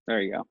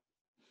 There you go.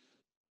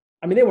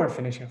 I mean, they weren't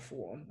finishing a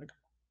full one. Like,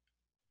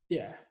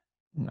 yeah,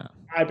 No.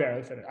 I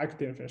barely finished. I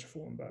didn't finish a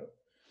full one, but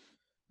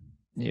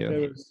Yeah.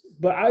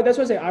 that's what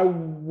I say. I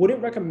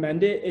wouldn't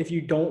recommend it if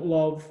you don't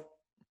love.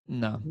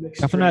 No.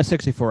 Mixed Definitely not a drinks.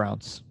 64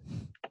 ounce.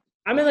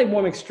 I mean, like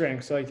more mixed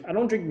drinks. Like I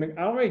don't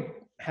really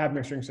have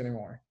mixed drinks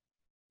anymore.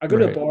 I go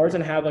to Right. bars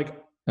and have like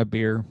A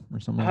beer or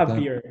something I'll like have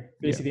that. beer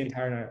basically the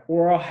entire night,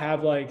 or I'll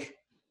have like,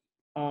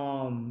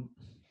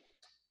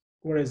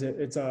 what is it?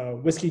 It's a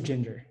whiskey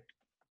ginger.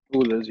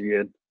 Oh, those are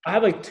good. I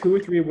have like 2 or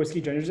 3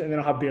 whiskey gingers, and then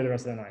I'll have beer the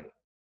rest of the night.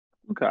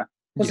 Okay.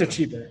 Plus, Yeah. they're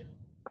cheaper.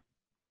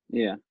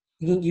 Yeah.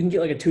 You can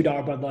get like a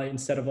 $2 Bud Light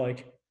instead of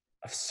like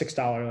a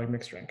 $6 like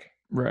mixed drink.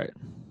 Right.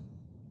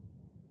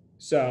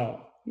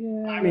 So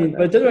Yeah. I mean,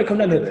 but it doesn't really come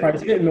down to the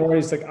price of it. More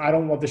is like I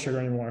don't love the sugar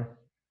anymore,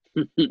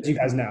 as you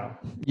guys know.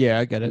 Yeah,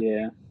 I get it.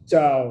 Yeah.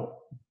 So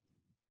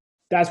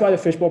that's why the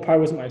fishbowl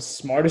probably wasn't my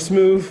smartest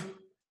move.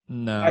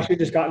 No. I should have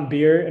just gotten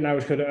beer, and I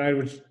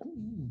would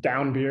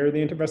down beer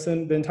the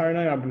entire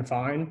night. I've been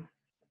fine.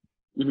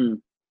 Mm-hmm.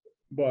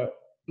 But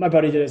my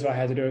buddy did it, so I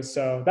had to do it.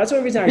 So that's the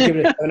only reason I give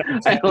it a 7 out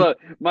of 10. Look,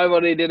 my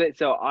buddy did it,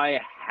 so I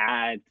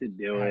had to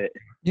do it.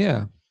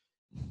 Yeah.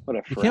 What a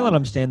You friend. can't let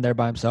him stand there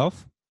by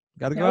himself.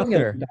 Got to Yeah, go I out was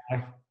there. gonna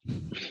die.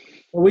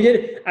 Well, we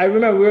did. I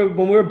remember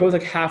when we were both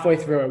like halfway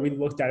through it, we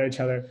looked at each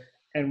other,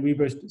 and we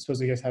were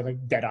supposed to just have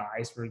like dead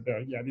eyes for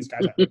these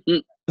guys.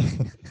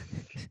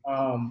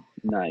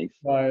 Nice.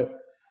 But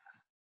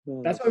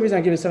that's the only reason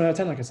I give it 7 out of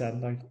 10. Like I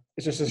said, like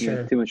it's just a Yeah,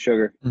 sugar. too much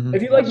sugar. Mhm.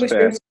 If you like That's mixed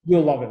fair. drinks,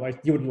 you'll love it. Like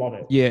you would love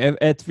it. Yeah,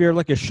 if you're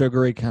like a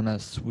sugary kind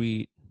of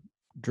sweet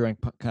drink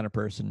kind of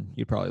person,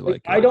 you'd probably Like,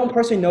 like it. I don't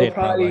personally know. They'd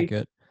Probably like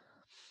it.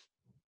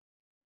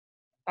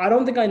 I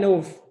don't think I know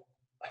of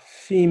a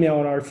female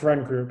in our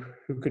friend group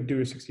who could do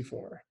a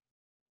 64.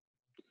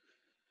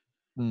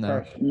 No,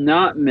 personally.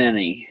 Not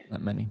many,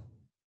 not many.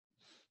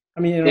 I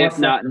mean, in our if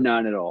friend not group.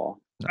 none at all.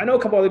 I know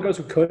a couple other girls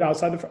who could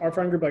outside of our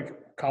friend group,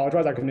 like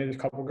college-wise. I could name a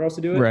couple of girls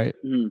to do it. Right.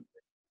 Mhm.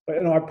 But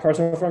in our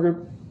personal friend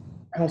group,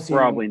 I don't see.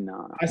 Probably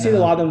not. I see a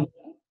lot of them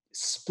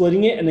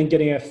splitting it and then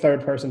getting a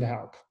third person to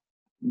help.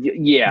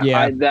 Yeah,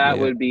 Yeah, that yeah.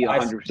 would be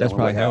 100%. That's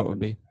probably what how it would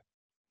be.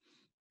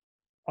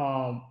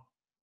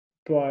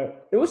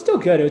 But it was still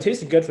good. It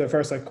tasted good for the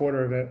first like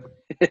quarter of it.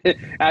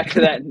 happened.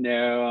 After that,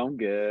 no, I'm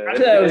good.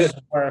 After that, it was just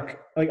work.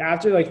 Like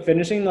after like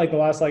finishing like the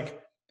last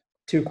like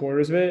 2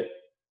 quarters of it,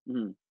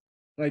 Mhm.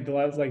 like the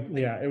last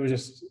it was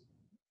just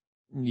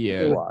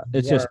Yeah, lot.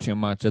 it's just Work. too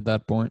much at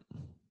that point.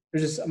 it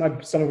was just my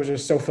stomach was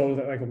just so filled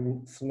with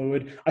like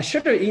fluid. I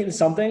should have eaten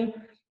something,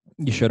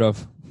 You should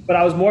have. but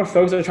I was more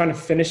focused on trying to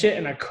finish it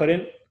and I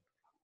couldn't.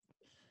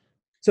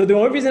 So the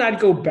only reason I'd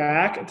go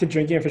back to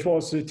drinking a fishbowl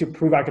was to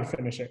prove I could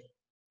finish it.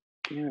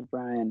 Yeah,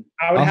 Brian.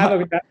 I would I'll have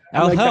help. like that.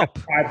 I'll like help.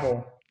 That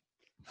prideful.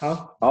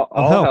 Huh?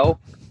 I'll help. help.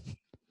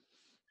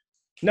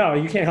 No,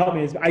 you can't help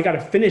me. I got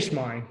to finish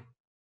mine.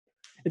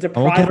 It's a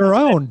We'll pride. get our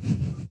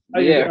own.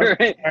 Yeah,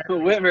 right.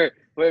 Whitmer.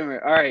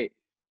 All right.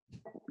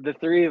 The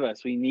 3 of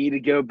us, we need to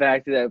go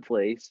back to that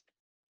place,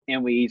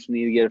 and we each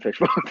need to get a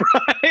fishbowl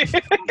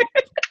fry.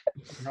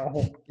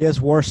 No, He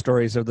has war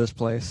stories of this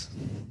place.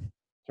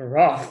 it's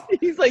rough.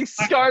 He's like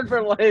scarred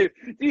for life.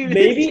 Dude,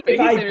 Maybe his if face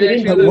I and didn't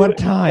reaction At do was- one it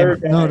time.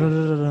 third No, day.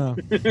 no.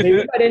 Maybe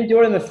if I didn't do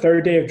it on the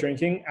 3rd day of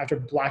drinking after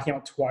blacking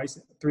out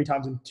 3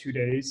 times in 2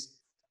 days.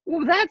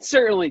 Well, that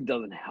certainly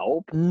doesn't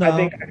help. No. I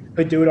think I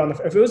could do it on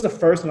if it was the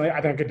first night. I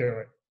think I could do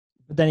it.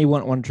 But then you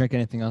wouldn't want to drink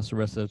anything else the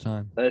rest of the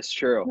time. That's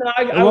true. No,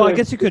 I would.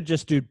 guess you could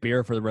just do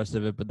beer for the rest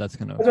of it, but that's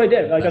kind of That's what I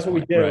did. Like that's what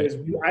we did. Right. Is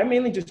I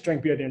mainly just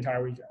drank beer the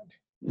entire weekend.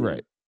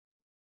 Right.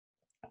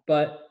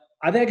 But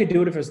I think I could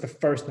do it if it was the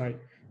first night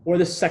or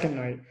the second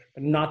night,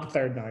 but not the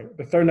 3rd night.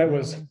 The 3rd night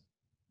was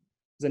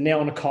a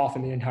nail in a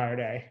coffin the entire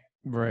day.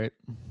 Right.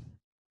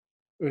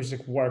 It was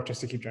like work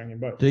just to keep drinking.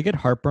 But Did you get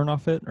heartburn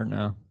off it or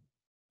no?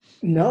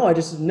 no,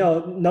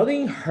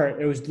 nothing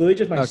hurt. It was literally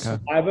just my Okay.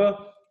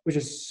 saliva, which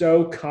is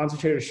so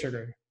concentrated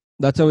sugar.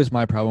 That's always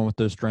my problem with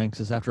those drinks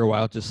is after a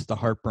while, just the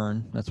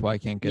heartburn. That's why I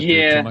can't get through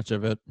Yeah. too much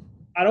of it.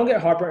 I don't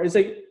get heartburn.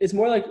 It's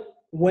more like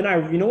when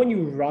when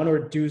you run or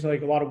do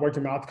like a lot of work,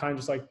 your mouth kind of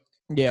just like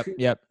Yep.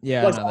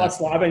 Yeah. plus I all know that that.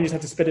 saliva and you just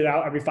have to spit it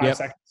out every 5 Yep.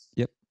 seconds.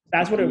 Yep.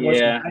 That's what it was.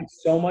 Yeah. I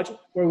so much.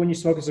 Or when you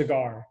smoke a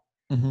cigar,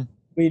 Mhm.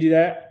 when you do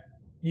that,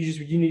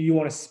 you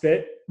want to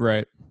spit.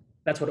 Right.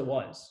 That's what it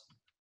was.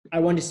 I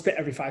wanted to spit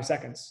every 5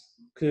 seconds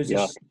because it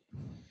was just.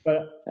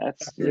 But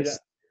That's after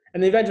just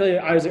And then eventually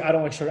I was like, I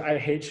don't like sugar. I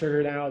hate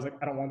sugar now. I was like,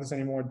 I don't want this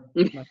anymore.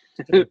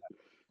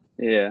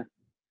 Yeah.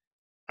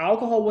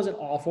 Alcohol wasn't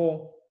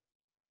awful.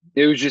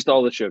 It was just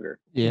all the sugar.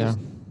 Yeah.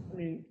 I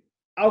mean,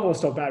 alcohol is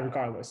still bad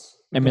regardless.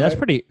 I mean,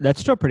 that's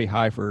still pretty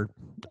high for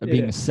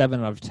being a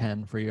 7 out of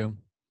 10 for you,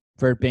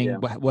 for it being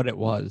what it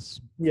was.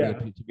 Yeah.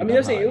 I mean,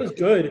 it was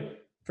good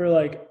for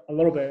like a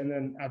little bit, and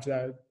then after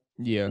that,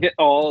 get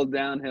all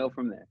downhill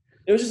from there.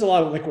 It was just a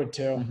lot of liquid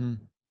too. Mm-hmm.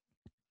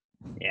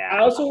 Yeah.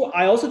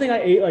 I also think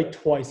I ate like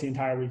twice the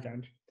entire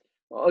weekend.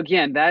 Well,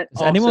 again, that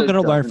is anyone going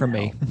to learn from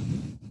me?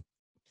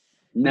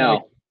 No,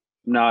 like,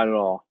 not at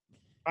all.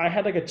 I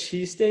had like a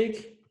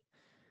cheesesteak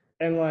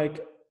and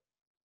like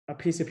a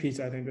piece of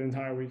pizza, I think, the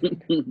entire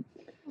weekend.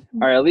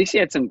 All right, at least you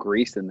had some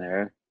grease in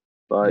there,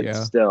 but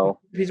still.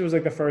 Pizza was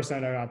like the first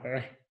night I got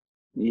there.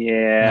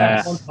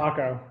 Yeah.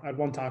 I had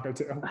one taco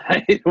too.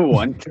 I had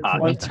one taco.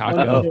 One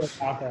taco.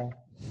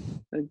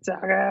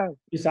 Taco.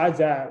 Besides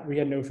that, we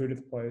had no food at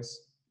the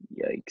place.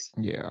 Yikes.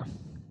 Yeah.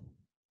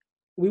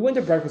 We went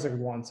to breakfast like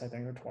once, I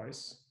think, or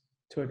twice,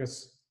 to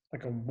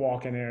like a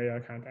walk-in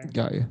area kind of thing.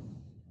 Got you.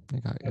 I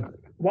got you.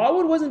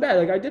 Wildwood wasn't bad.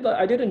 Like I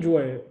did enjoy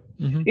it.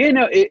 Mm-hmm. Yeah,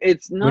 no,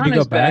 it's not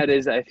as bad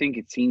as I think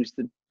it seems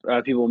to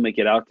people make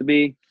it out to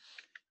be.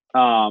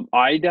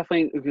 I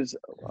definitely, because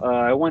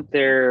I went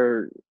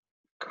there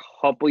a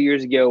couple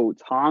years ago.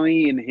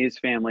 Tommy and his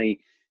family,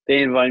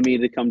 they invited me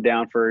to come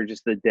down for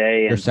just the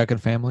day. Your second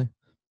family?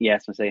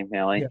 Yes, my second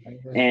family.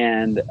 Yeah.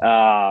 And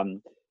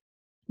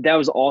that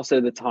was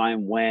also the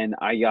time when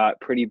I got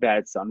pretty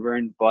bad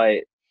sunburn,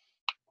 but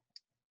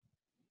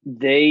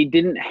they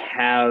didn't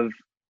have,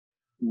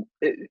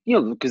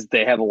 because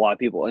they have a lot of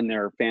people in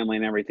their family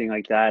and everything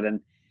like that. And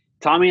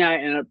Tommy and I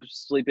ended up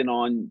sleeping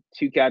on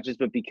 2 couches,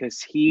 but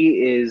because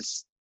he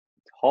is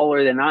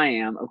taller than I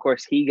am, of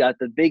course, he got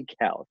the big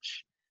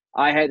couch.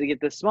 I had to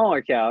get the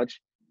smaller couch.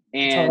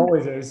 And it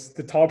always is.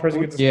 The tall person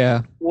gets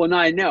Well, no,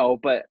 I know,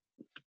 but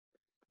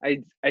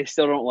I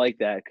still don't like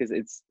that because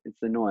it's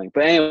annoying.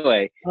 But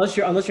anyway, unless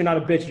you're not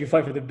a bitch, you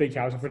fight for the big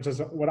couch, which is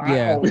what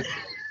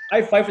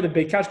I fight for the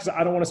big couch because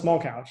I don't want a small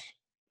couch.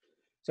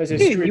 So I say,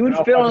 dude, you would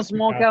fit on a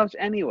small couch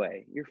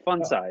anyway. You're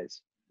fun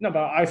size. No,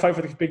 but I fight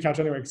for the big couch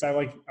anyway because I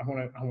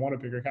want a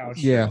bigger couch.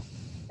 Yeah.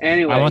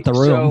 Anyway, I want the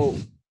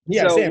room.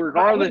 So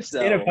regardless,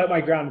 I'm gonna fight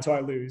my ground until I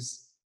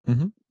lose.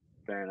 Mm-hmm.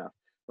 Fair enough.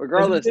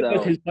 Regardless, though,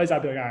 his place,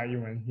 I'd be like, all right, you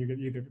win. You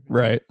get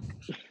right.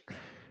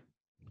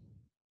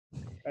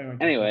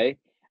 Anyway,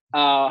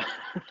 but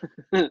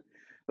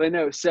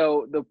no.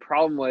 So the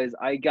problem was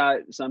I got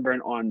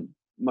sunburn on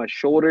my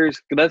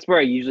shoulders. That's where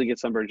I usually get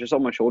sunburn, just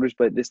on my shoulders.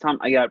 But this time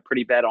I got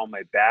pretty bad on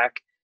my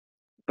back,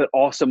 but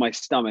also my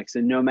stomach.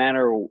 So no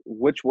matter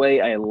which way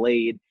I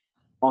laid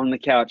on the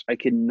couch, I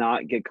could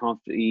not get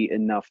comfy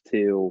enough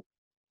to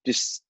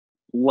just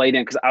lay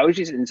down because I was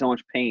just in so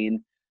much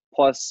pain.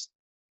 Plus,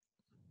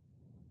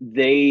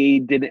 they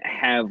didn't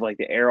have like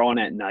the air on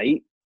at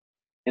night,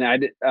 and I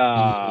did.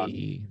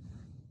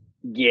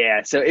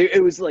 Yeah, so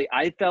it was like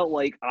I felt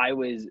like I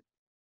was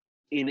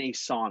in a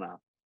sauna,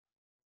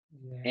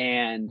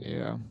 and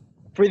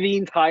for the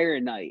entire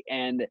night,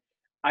 and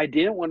I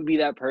didn't want to be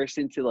that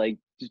person to like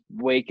just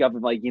wake up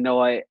and like, you know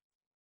what,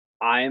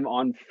 I'm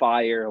on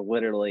fire,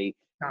 literally.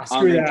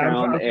 Screw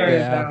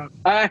that.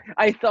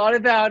 I thought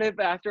about it,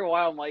 but after a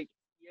while, I'm like,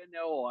 you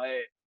know what,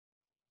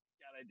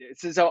 gotta do it.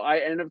 So I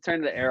ended up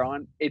turning the air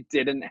on. It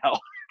didn't help.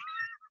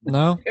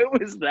 No, it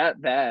was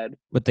that bad.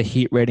 With the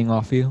heat rating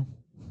off you.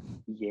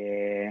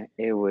 Yeah,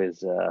 it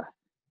was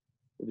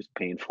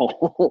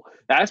painful.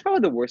 That's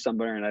probably the worst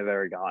sunburn I've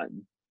ever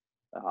gotten.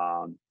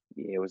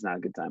 Yeah, it was not a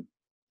good time.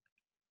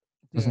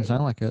 Doesn't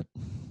sound like it.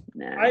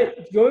 Nah.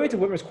 Going back to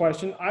Whitmer's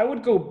question, I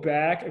would go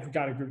back if we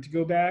got a group to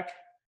go back.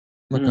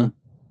 Okay.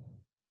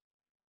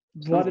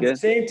 But at the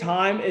same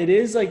time, it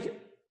is like,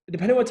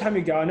 depending on what time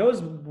you go, I know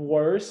it's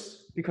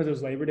worse because it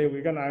was Labor Day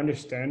weekend. I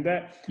understand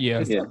that. Yeah.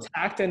 It still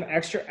tacked an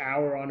extra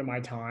hour onto my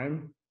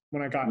time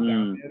when I got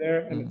down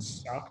there, and it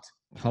sucked.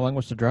 How long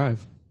was the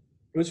drive?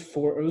 It was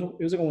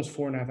like almost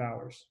 4.5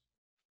 hours.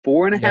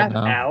 4.5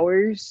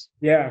 hours?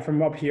 Yeah,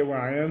 from up here where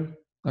I am.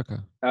 Okay,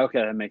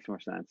 that makes more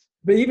sense.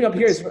 But even up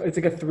here, it's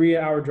like a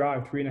 3-hour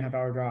drive, 3.5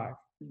 hour drive.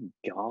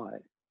 God.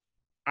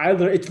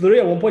 It's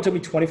literally at one point took me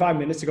 25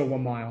 minutes to go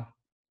 1 mile.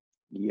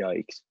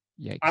 Yikes.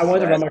 I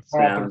wanted to run my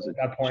car off at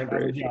that point. I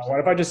was like, what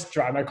if I just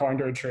drive my car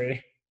into a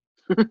tree?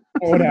 What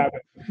would happen?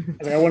 I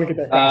was like, I want to get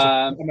there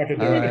faster. I'm not going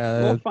to do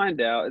it. We'll find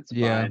out. It's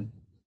fine.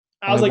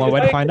 I was like, one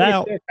way to find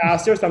out.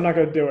 Faster, so I'm not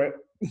going to do it.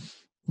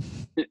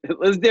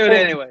 Let's do it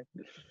anyway.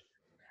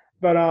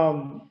 But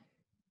I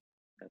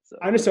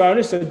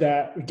understood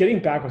that getting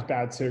back was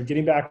bad too.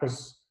 Getting back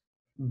was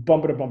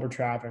bumper to bumper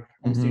traffic.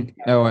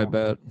 Oh, I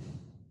bet.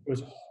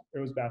 It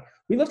was bad.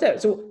 We left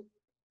at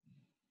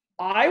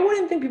I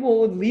wouldn't think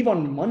people would leave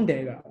on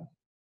Monday though.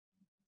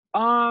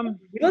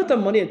 We left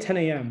on Monday at 10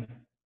 a.m.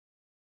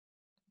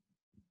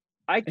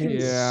 I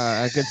could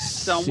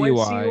see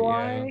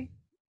why.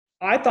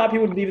 I thought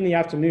people would leave in the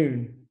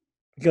afternoon.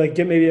 You could, like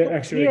get maybe an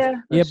extra. Yeah,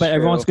 Yeah, but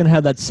everyone's true. gonna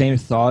have that same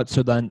thought.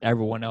 So then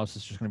everyone else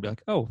is just gonna be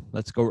like, "Oh,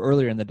 let's go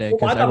earlier in the day,"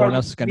 because everyone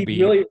else is gonna be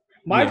really.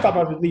 My yeah. thought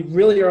process would leave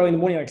really early in the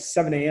morning, like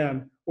 7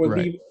 a.m. or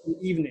Right. leave in the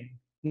evening,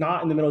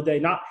 not in the middle of the day.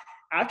 Not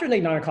after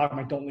like 9 o'clock. I'm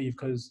like, don't leave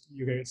because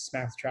you're gonna get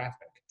smacked with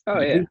traffic. Oh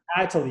yeah, We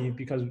had to leave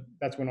because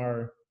that's when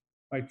our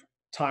like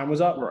time was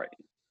up. right.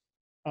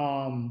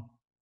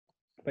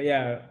 But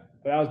yeah,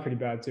 but that was pretty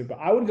bad too. But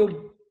I would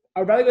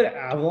rather go to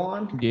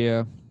Avalon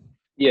Yeah.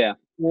 Yeah.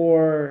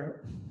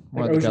 or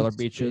One like of the Ocean Delaware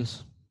City.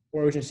 beaches.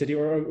 Or Ocean City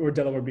or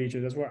Delaware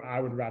beaches. That's where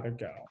I would rather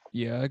go.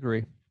 Yeah, I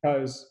agree.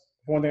 Because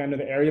for one thing, I know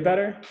the area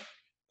better.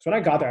 So when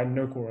I got there, I had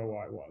no clue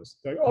where it was.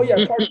 They're like, oh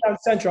yeah, Park Town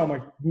Central. I'm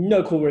like,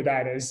 no clue where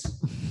that is.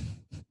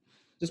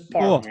 Just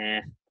park.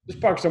 Nah. Just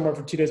park somewhere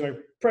for 2 days. I'm like,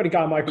 pray to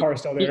God my car is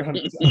still there on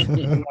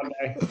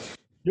Monday.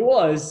 It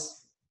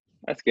was.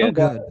 That's good. Oh,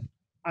 good.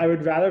 I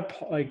would rather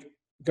like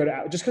go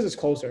to just because it's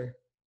closer.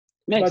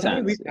 Makes By the time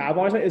sense. we leave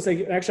Avalon, it's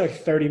like actually like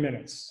 30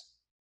 minutes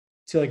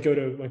to like go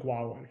to like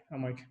Wildwood.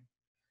 I'm like,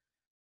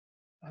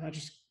 I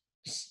just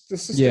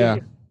Yeah,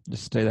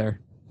 just stay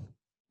there.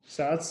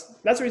 So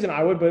that's the reason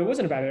I would, but it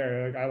wasn't a bad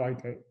area. Like I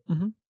liked it.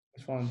 Mm-hmm. It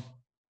was fun.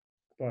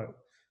 But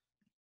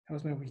that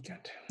was my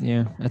weekend.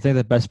 Yeah, I think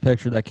the best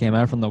picture that came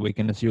out from the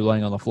weekend is you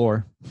laying on the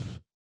floor.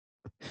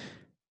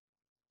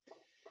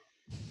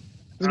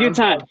 It's a good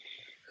time.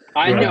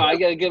 I know. I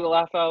got a good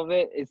laugh out of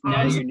it. It's now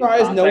I'm your new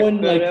surprised no contact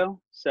one photo.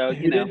 So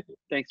you did-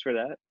 thanks for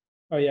that.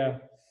 Oh yeah,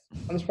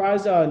 I'm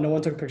surprised no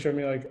one took a picture of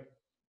me like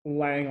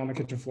laying on the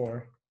kitchen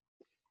floor.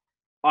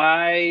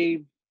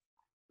 I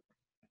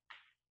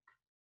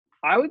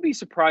would be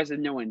surprised if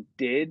no one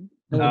did.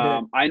 No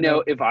one did. I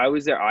know if I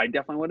was there, I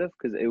definitely would have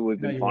because it would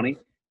have been funny.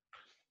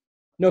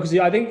 No, because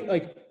I think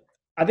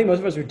most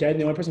of us were dead. And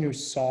the only person who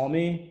saw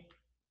me,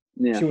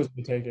 she was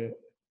going to take it.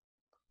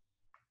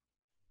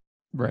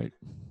 Right.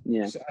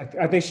 Yeah. So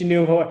I think she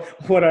knew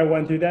what I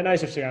went through that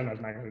night. So she, I'm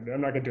not going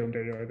to do him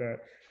dirty like that.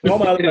 And all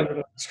my other friends were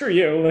like, screw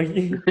you.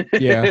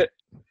 Like, yeah.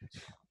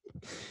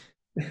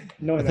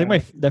 No, I think my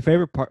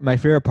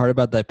favorite part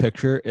about that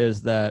picture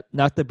is that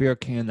not the beer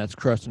can that's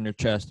crushed on your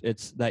chest.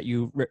 It's that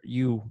you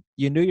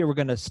knew you were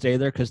going to stay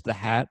there because the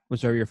hat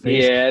was over your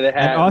face. Yeah, the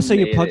hat. And also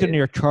you plugged in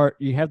your chart.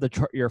 You have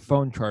your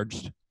phone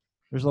charged.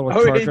 There's a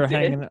little charger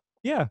hanging.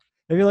 Yeah.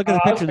 If you look at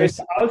the picture,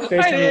 I was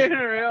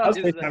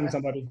FaceTiming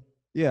somebody.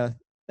 Yeah,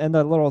 and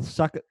the little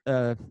socket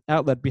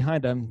outlet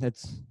behind him.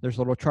 There's a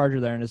little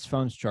charger there, and his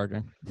phone's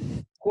charging.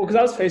 Cool, because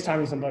I was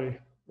FaceTiming somebody.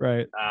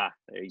 Right.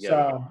 There you go.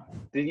 So,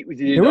 did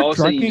you were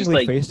also drunkenly just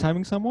like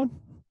FaceTiming someone?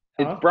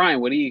 It's Brian.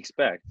 What do you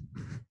expect?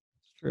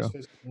 True.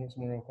 Just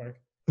real quick.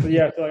 But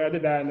yeah, so like I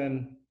did that, and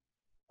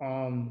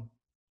then,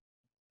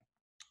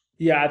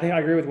 yeah, I think I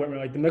agree with Whitmer.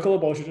 Like the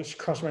Michelob Ultra just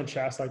crushed my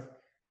chest. Like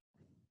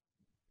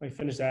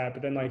finish that,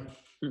 but then like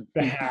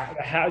the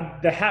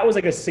hat was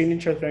like a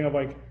signature thing of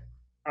like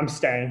I'm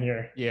staying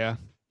here. Yeah.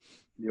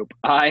 Yep.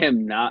 I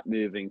am not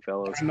moving,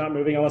 fellas. I'm not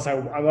moving unless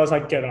I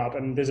get up,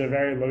 and there's a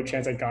very low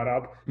chance I got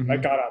up. Mm-hmm. I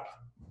got up,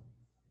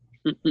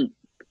 and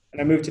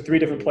I moved to 3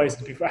 different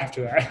places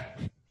after that.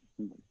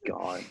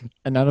 God.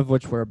 And none of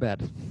which were a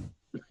bed.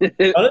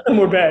 None of them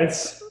were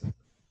beds.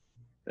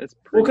 That's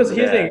pretty Well, because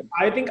here's the bad. thing.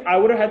 I think I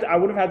would have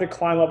had to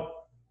climb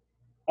up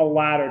a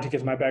ladder to get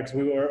to my bed because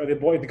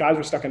the guys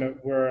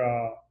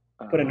were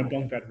put in a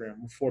bunk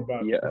bedroom with 4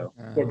 beds.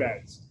 Yeah. 4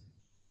 beds.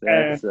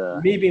 That's,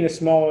 and me being the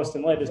smallest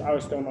and lightest, I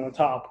was staying on the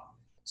top.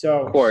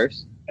 So of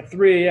course, at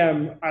 3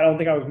 a.m., I don't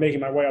think I was making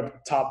my way up the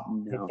top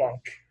of the bunk.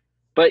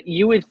 But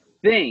you would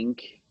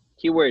think,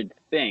 keyword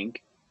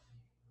think,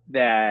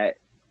 that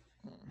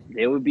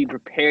they would be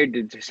prepared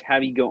to just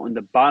have you go on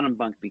the bottom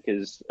bunk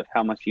because of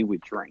how much you would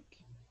drink.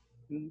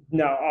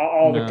 No,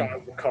 all the guys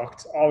were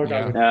cooked. All the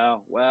guys were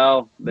Oh,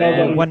 well,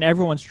 then. When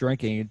everyone's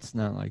drinking, it's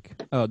not like,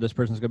 oh, this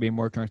person's going to be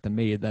more drunk than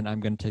me, then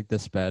I'm going to take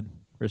this bed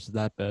versus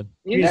that bed.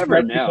 You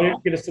never know.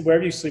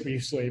 Wherever you sleep, you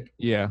sleep.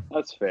 Yeah.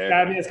 That's fair.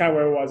 I mean, that's kind of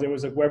where it was. It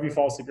was like wherever you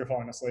fall asleep, you're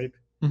falling asleep.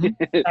 Mm-hmm.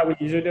 That's how we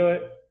usually do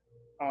it.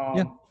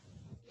 Yeah.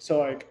 So,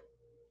 like,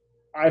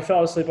 I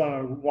fell asleep on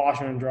a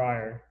washer and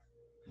dryer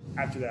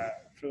after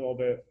that for a little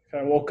bit.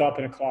 I woke up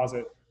in a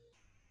closet.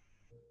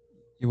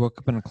 You woke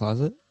up in a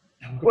closet?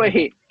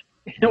 Wait,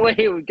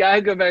 we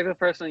gotta go back to the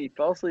first one. You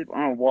fell asleep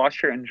on a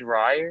washer and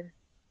dryer?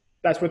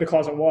 That's where the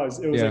closet was.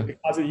 It was like the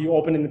closet you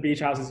open in the beach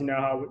houses. You know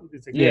how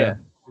it's like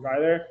right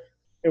there.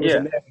 It was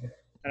in there,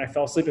 and I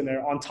fell asleep in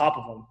there on top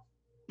of them.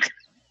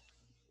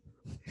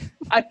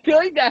 I feel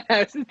like that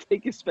has to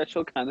take a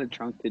special kind of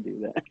drunk to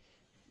do that.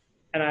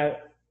 And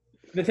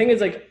the thing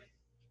is, like,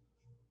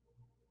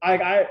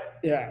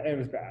 it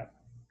was bad.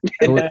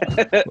 And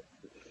then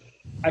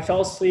I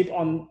fell asleep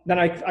on. Then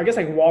I guess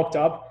I walked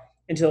up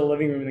into the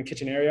living room in the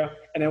kitchen area,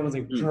 and everyone's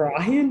like,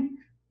 Brian.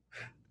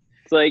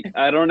 It's like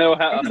I don't know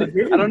how. I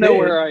don't know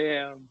where I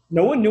am.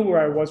 No one knew where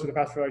I was for the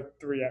past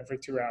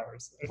 2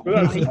 hours. Oh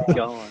my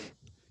God!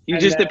 You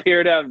just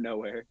appeared out of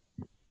nowhere.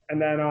 And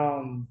then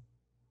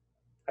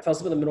I fell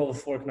asleep in the middle of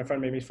the floor because my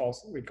friend made me fall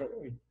asleep.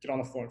 We get on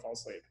the floor and fall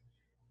asleep.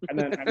 And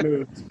then I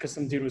moved because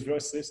some dude was really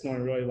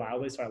snoring really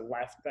loudly, so I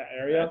left that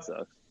area. That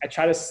sucks. I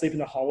tried to sleep in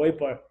the hallway,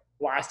 but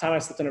last time I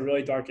slept in a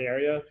really dark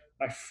area,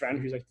 my friend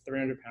who's like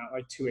 300 pounds,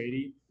 like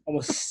 280,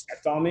 almost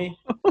stepped on me.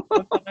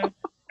 And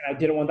I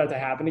didn't want that to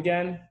happen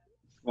again.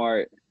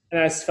 Smart.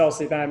 And I just fell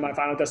asleep. And my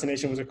final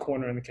destination was a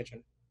corner in the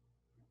kitchen.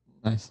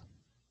 Nice.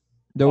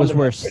 Those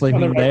were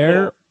sleeping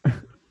there.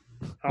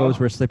 Those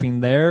were sleeping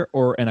there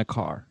or in a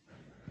car.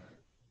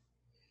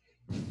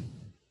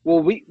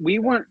 Well, we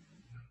weren't.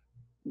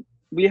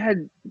 We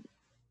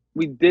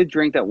did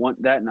drink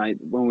that night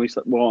when we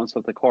slept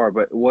in the car,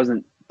 but it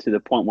wasn't to the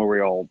point where we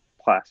were all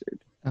plastered.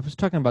 I was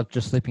talking about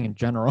just sleeping in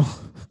general.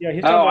 Yeah.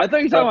 I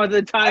thought you were talking about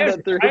the time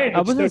that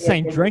I wasn't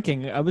saying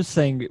drinking. I was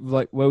saying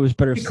like what was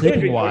better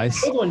sleeping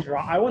wise. I'm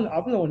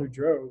the one who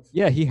drove.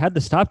 Yeah, he had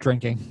to stop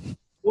drinking.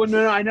 Well,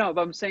 no, I know,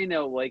 but I'm saying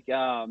though, like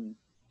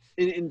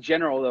in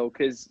general though,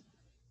 because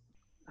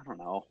I don't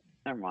know.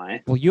 Never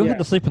mind. Well, you had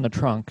to sleep in the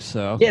trunk,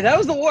 so. Yeah, that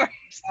was the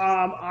worst.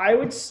 I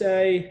would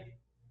say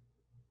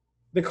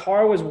the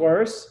car was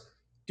worse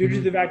due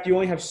to the fact you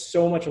only have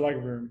so much leg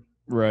room.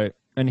 Right.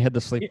 And you had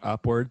to sleep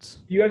upwards.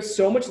 You have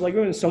so much leg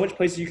room and so much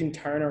places you can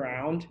turn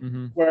around.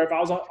 Mm-hmm. Where if I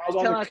was on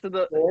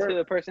the floor, to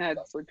the person who had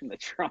to sleep in the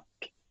trunk.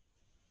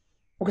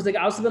 Because like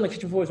I was sleeping on the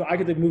kitchen floor, so I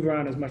could like, move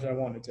around as much as I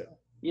wanted to.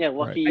 Yeah,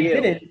 lucky you. I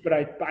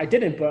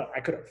didn't, but I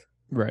could have.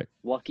 Right.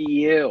 Lucky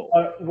you.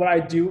 What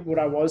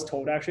I was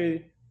told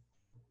actually,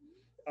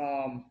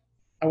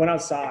 I went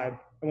outside.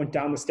 I went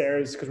down the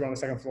stairs because we're on the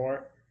second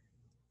floor,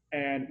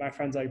 and my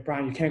friend's like,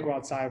 "Brian, you can't go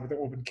outside with an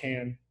open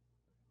can."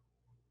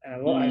 And I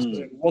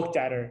looked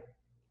at her,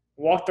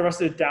 walked the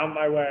rest of it down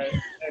my way,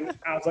 and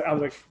I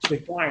was like, she's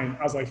like, "Brian,"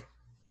 I was like,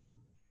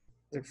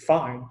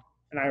 "Fine."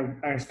 And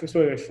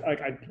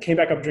I came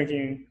back up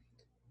drinking,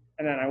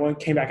 and then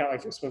came back out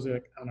like supposedly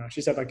like, I don't know.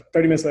 She said like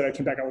 30 minutes later, I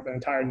came back out with an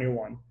entire new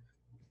one.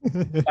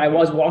 I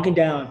was walking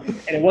down,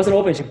 and it wasn't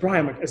open. She's like,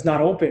 "Brian," I'm like, "It's not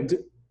open."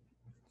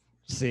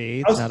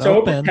 See, I was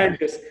so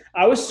pretentious.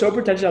 I was so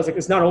pretentious. I was like,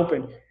 "It's not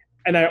open,"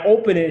 and I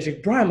opened it. And she's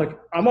like, "Brian," I'm like,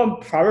 "I'm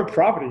on private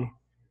property."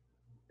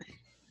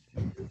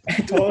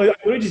 I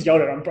literally just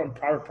yelled at her, "I'm on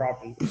private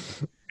property."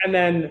 And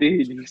then,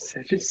 dude, you're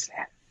such a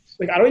savage.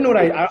 Like I don't even know what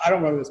I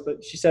don't remember this,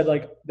 but she said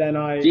like then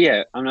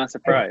I'm not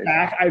surprised.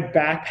 I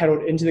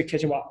backpedaled into the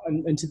kitchen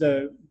into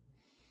the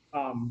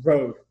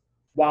road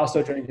while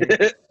still drinking.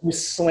 We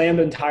slammed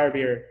the entire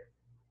beer,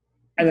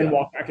 and then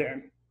walked back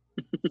in.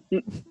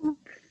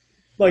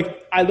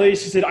 Like she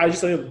said, I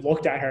just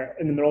looked at her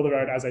in the middle of the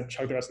road as I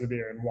chugged the rest of the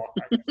beer and walked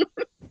back in.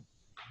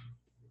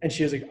 And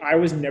she was like, "I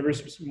was never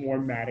more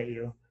mad at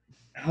you."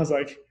 And I was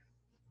like,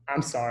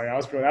 "I'm sorry. That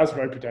was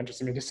really pretentious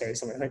of me to say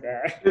something like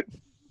that."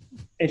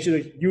 And she's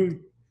like,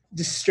 "You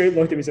just straight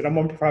looked at me and said, 'I'm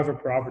on private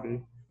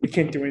property. We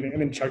can't do anything,'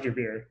 and then chugged your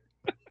beer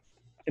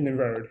in the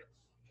road."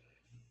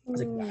 I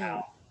was like,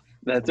 "Wow."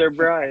 That's our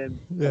Brian.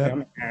 Yeah.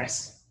 I'm an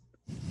ass.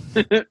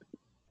 But,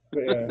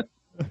 yeah.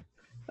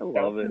 I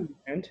love it.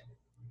 And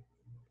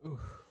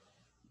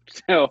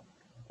so,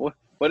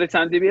 what a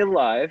time to be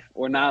alive,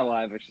 or not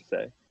alive, I should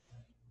say.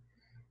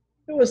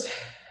 it was,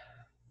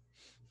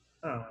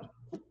 I don't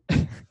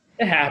know.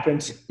 It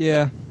happened.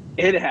 Yeah.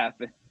 It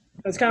happened.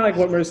 It's kind of like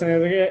what we're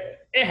saying. Like,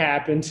 it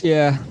happened.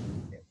 Yeah.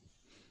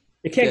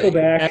 You can't go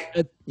back.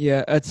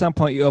 At some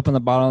point you open the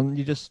bottle and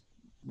you just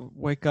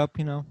wake up,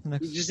 the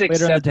next You just later in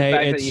the accept the day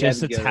fact that it's you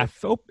just had to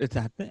it's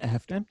go.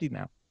 half empty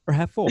now. Or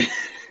half full.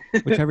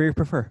 Whichever you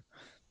prefer.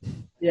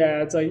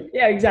 Yeah, it's like,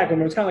 yeah, exactly.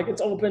 It's kind of like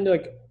it's open to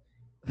like,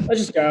 let's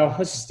just go.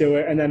 Let's just do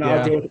it. And then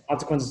I'll deal with the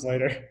consequences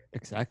later.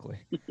 Exactly.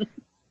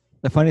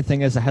 The funny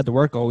thing is I had to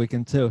work all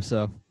weekend too,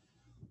 so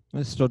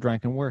I still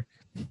drank and work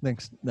the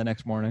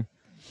next morning.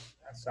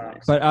 That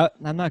sucks. But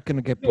I'm not going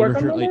to get Did you work on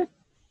belligerently. Monday?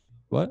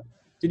 What?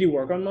 Did you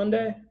work on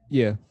Monday?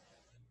 Yeah.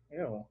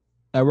 Ew.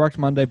 I worked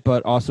Monday,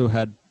 but also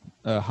had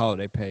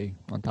holiday pay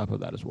on top of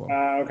that as well.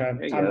 Okay.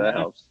 There you go. That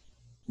helps.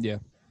 Yeah.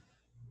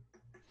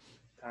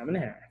 Time and a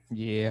half.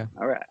 Yeah.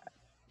 All right.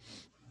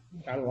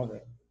 Gotta love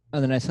it.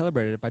 And then I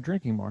celebrated it by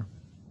drinking more.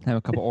 Have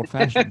a couple old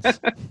fashions.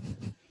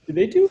 Did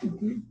they do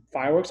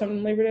fireworks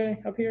on Labor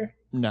Day up here?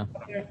 No.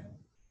 Up here?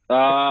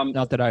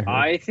 Not that I heard.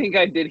 I think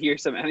I did hear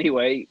some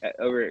anyway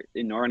over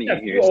in Narnia Yeah,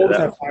 here. people So always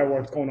have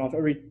fireworks going off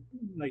every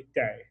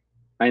day.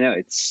 I know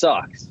it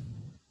sucks.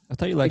 I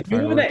thought you liked You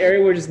live in fireworks. that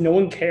area where just no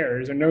one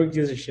cares or no one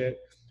gives a shit.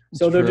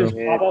 So It's they'll true. just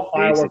pop off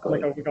fireworks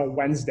Basically. like a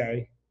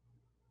Wednesday.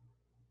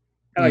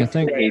 Yeah, I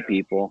think- I hate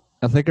people.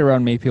 I think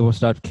around me, people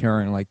stopped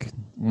caring like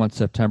once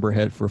September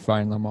hit for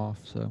firing them off.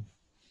 So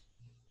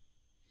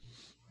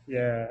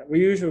Yeah,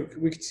 we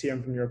could see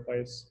them from your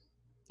place.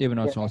 even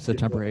though it's only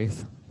September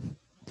 8th,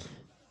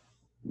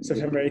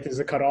 September 8th is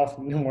the cutoff.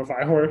 No more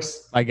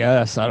fireworks. I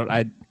guess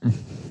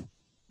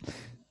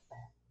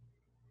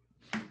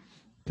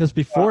because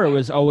before it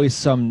was always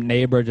some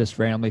neighbor just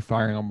randomly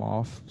firing them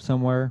off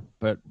somewhere,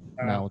 but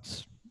now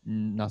it's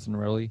nothing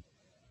really.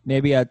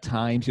 Maybe at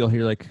times you'll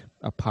hear like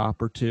a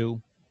pop or two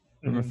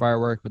from a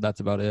firework, but that's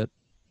about it.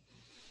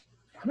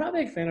 I'm not a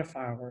big fan of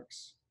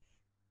fireworks.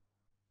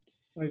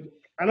 Like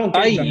I don't.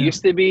 I get them.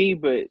 used to be,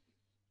 but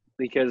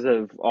because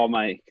of all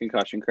my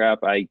concussion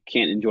crap, I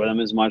can't enjoy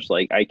them as much.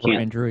 Like I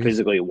can't injuries.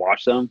 physically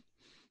watch them.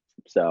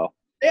 So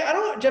Yeah, I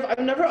don't, Jeff. I've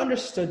never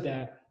understood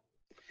that.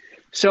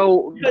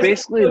 So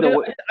basically,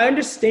 I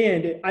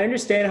understand it. I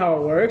understand how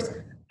it works.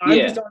 I'm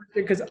just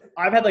because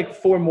I've had like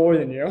 4 more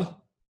than you.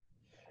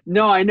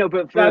 No, I know,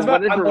 but for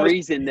whatever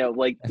reason, though,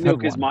 like no,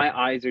 because my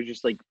eyes are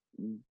just like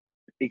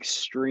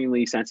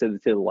extremely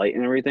sensitive to the light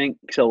and everything.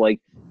 So like,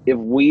 if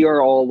we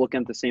are all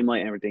looking at the same light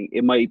and everything,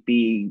 it might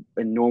be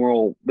a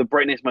normal. The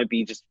brightness might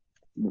be just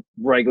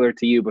regular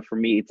to you, but for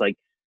me, it's like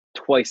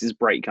twice as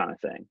bright kind of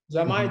thing.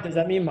 Does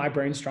that mean my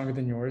brain's stronger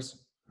than yours?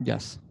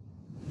 Yes.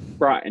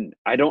 Brian,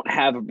 I don't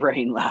have a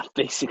brain left,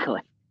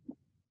 basically.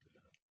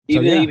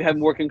 Even though you have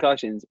more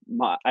concussions,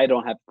 I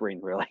don't have a brain,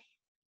 really.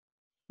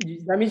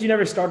 That means you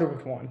never started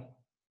with one.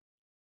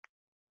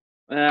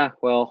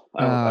 Well,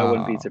 I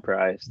wouldn't be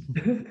surprised.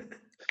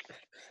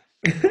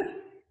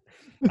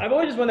 I've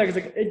always just wondered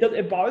because like,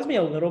 it bothers me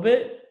a little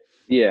bit.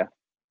 Yeah.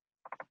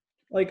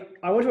 Like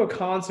I went to a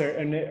concert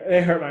and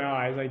it hurt my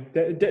eyes. Like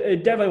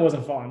it definitely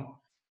wasn't fun.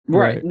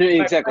 Right. No,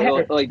 exactly.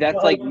 Like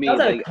that's like me. That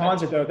was at a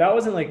concert though. That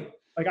wasn't like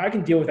I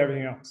can deal with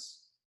everything else.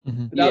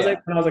 Mm-hmm. That was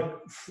like when I was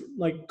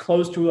like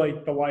close to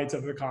like the lights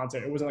of the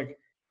concert. It wasn't like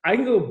I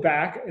can go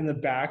back in the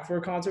back for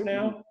a concert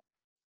now,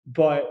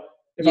 but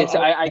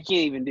I can't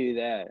even do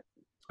that.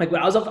 Like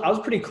when I was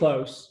pretty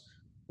close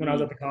when I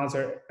was at the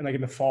concert and like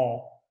in the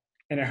fall,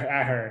 and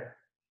I hurt.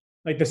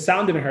 Like the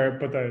sound didn't hurt,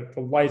 but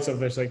the lights of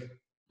this like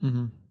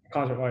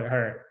concert light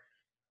hurt.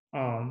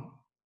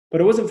 But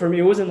it wasn't for me.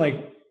 It wasn't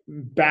like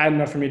bad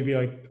enough for me to be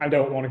like I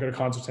don't want to go to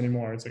concerts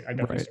anymore. It's like I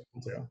definitely still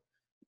want to.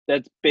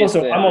 That's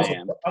basically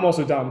I'm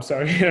also dumb,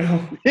 so you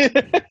know.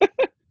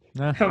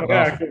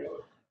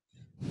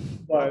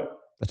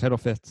 But the title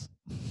fits.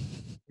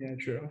 Yeah,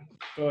 true.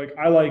 But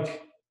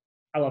like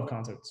I love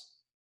concerts.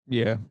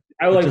 Yeah.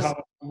 I like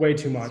way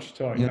too much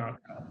to like not.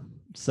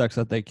 Sucks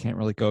that they can't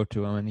really go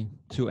to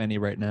any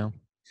right now.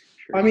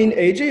 I mean,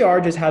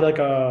 AJR just had like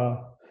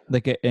a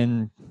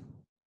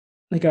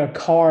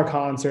car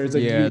concert. It's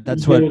like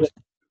that's what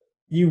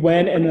you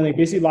went, and then like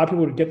basically a lot of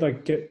people would get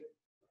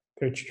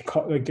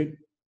their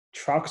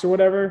trucks or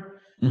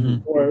whatever,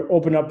 or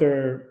open up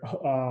their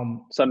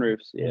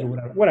sunroofs,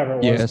 whatever it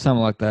was. Yeah,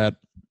 something like that.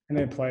 And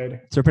they played.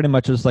 So pretty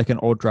much just like an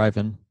old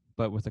drive-in,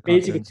 but with a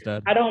concert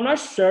instead. I'm not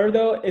sure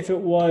though if it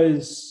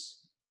was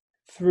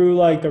through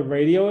like the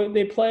radio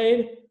they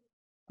played.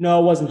 No,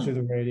 it wasn't through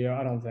the radio.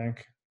 I don't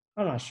think.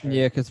 I'm not sure.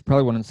 Yeah, because it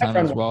probably wouldn't sound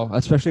as well.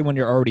 Especially when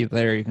you're already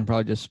there, you can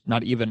probably just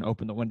not even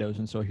open the windows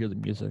and still hear the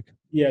music.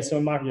 Yeah, so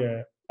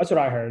that's what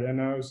I heard, and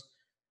it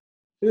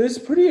was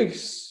pretty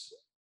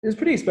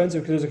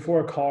expensive because it's like for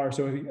a car.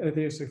 So I think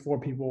it's like 4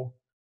 people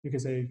you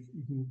can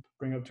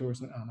bring up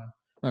tours. I don't know.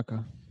 Okay.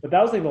 But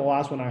that was like the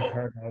last one I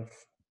heard of.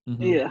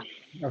 Yeah.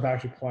 Of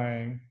actually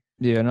playing.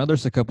 Yeah, I know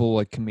there's a couple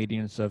like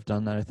comedians that have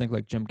done that. I think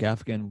like Jim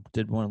Gaffigan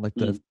did one like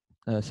the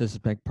Citizens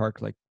Bank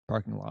Park like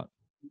parking lot.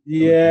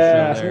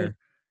 Yeah.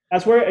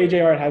 That's where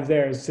AJR has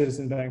theirs,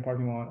 Citizens Bank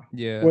parking lot.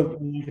 Yeah.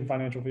 With Lincoln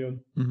Financial Field.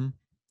 Mm-hmm.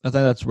 I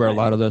think that's where a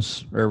lot of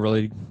this are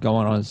really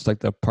going on. It's like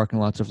the parking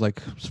lots of like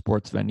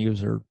sports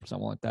venues or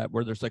something like that,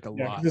 where there's like a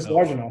lot. It's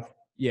large enough.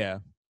 Yeah,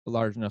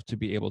 large enough to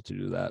be able to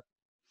do that.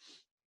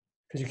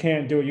 Because you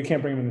can't do it. You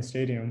can't bring them in the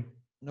stadium.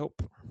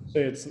 Nope. So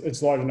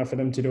it's large enough for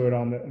them to do it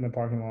in the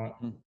parking lot.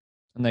 And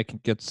they can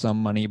get some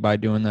money by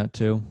doing that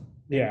too.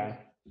 Yeah.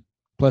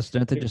 Plus,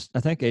 didn't they I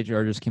think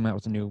AJR just came out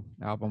with a new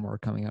album or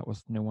coming out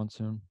with a new one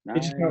soon. They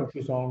just came out with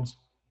 2 songs.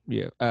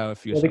 Yeah, a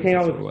few songs. They came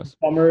out with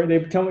Bummer. They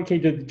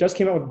just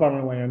came out with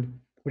Bummerland,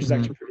 which is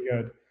actually pretty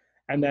good.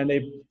 And then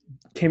they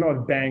came out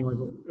with Bang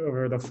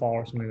over the fall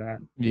or something like that.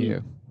 Yeah.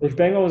 Which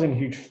Bang I wasn't a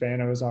huge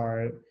fan. It was all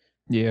right.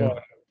 Yeah.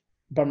 But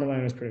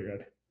Bummerland was pretty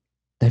good.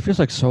 That feels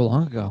like so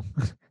long ago.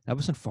 That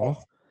was in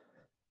fall.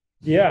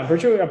 Yeah, I'm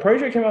pretty sure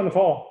it came out in the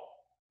fall.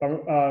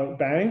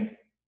 Bang.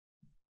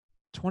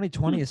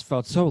 2020 has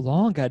felt so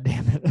long. God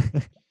damn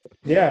it.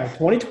 Yeah,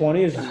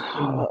 2020 is.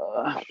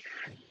 I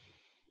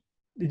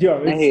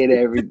hate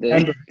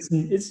everything.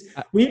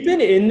 We've been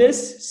in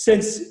this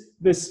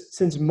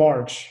since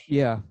March.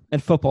 Yeah,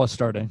 and football is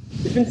starting.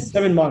 It's been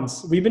 7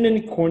 months. We've been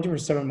in quarantine for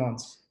 7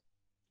 months.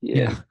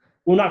 Yeah.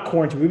 Well, not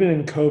quarantine. We've been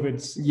in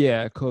COVID.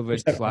 Yeah,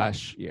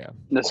 COVID / yeah.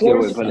 That's good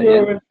way to put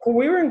it.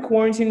 We were in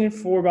quarantine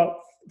for about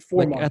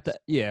 4 months.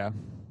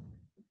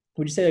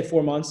 Would you say like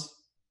 4 months?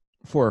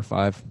 4 or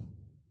 5.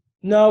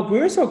 No, we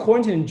were still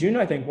quarantined in June,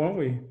 I think, weren't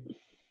we?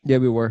 Yeah,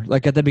 we were.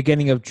 Like at the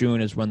beginning of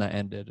June is when that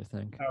ended, I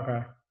think.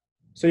 Okay.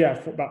 So yeah,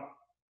 for about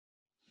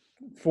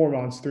 4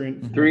 months, three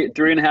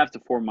and a half to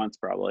 4 months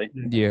probably.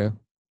 Yeah.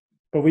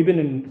 But we've been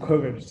in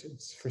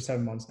COVID for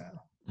 7 months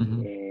now.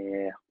 Mm-hmm.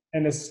 Yeah.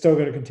 And it's still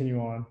going to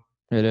continue on.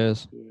 It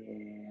is.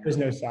 Yeah. There's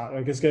no stop.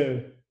 Like it's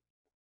good.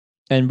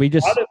 And we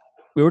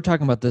were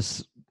talking about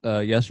this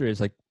yesterday. It's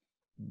like,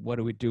 what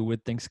do we do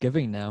with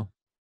Thanksgiving now?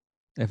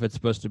 If it's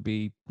supposed to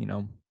be,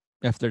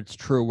 if it's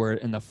true where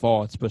in the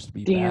fall it's supposed to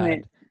be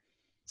bad.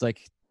 It's like,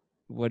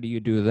 what do you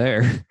do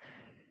there?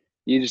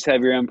 You just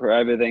have your own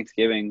private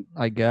Thanksgiving,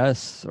 I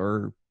guess,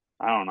 or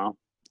I don't know.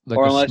 Like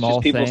or unless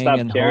just people stop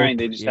caring,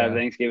 they just have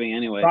Thanksgiving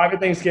anyway. Private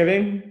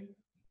Thanksgiving?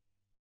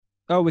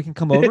 Oh, we can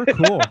come over?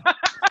 Cool.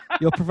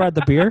 You'll provide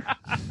the beer?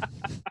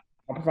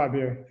 I'll provide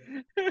beer.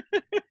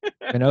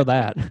 I know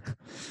that. I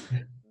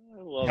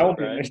love That won't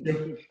be an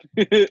issue.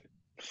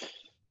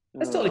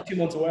 That's still like 2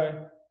 months away.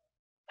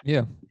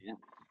 Yeah.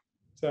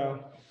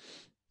 So,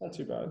 not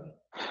too bad.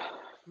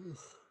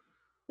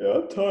 Yeah,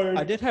 I'm tired.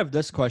 I did have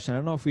this question. I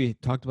don't know if we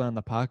talked about it on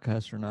the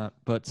podcast or not,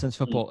 but since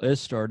football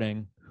is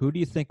starting, who do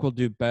you think will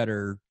do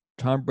better,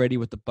 Tom Brady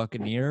with the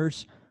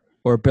Buccaneers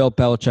or Bill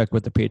Belichick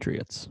with the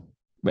Patriots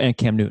and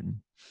Cam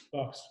Newton?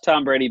 Bucks.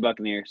 Tom Brady,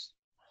 Buccaneers.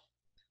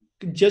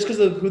 Just because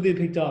of who they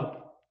picked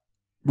up.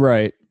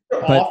 Right.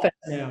 Their offense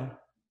now.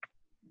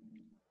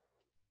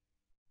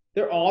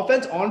 Their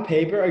offense on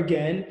paper,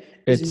 again,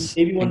 is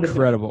maybe one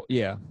incredible.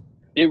 Yeah.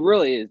 It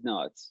really is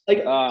nuts.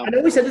 Like I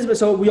know we said this, but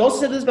so we also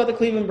said this about the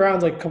Cleveland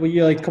Browns like a couple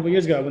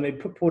years ago when they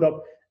pulled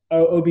up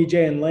OBJ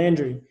and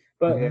Landry.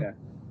 But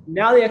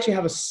now they actually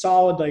have a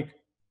solid like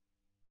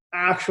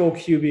actual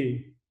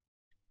QB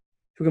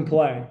who can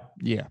play.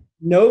 Yeah.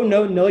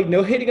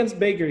 No hit against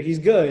Baker. He's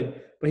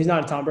good, but he's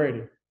not a Tom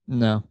Brady.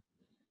 No.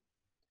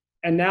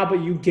 And now, but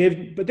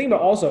think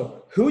about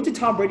also, who did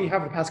Tom Brady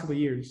have the past couple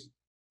of years?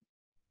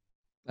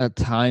 At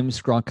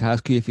times,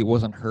 Gronkowski, if he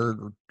wasn't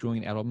hurt, or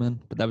Julian Edelman,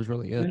 but that was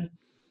really it.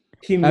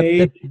 He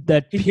made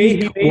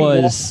he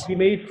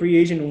made free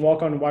agent and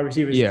walk on wide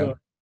receivers. Yeah. Good.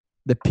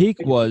 The peak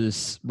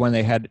was when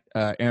they had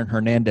Aaron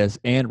Hernandez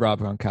and Rob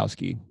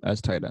Gronkowski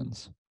as tight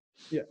ends.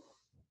 Yeah.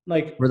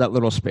 Like for that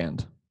little span.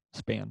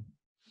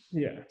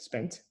 Yeah,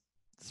 spent.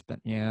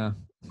 Yeah.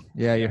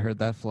 Yeah, you heard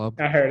that, Flub.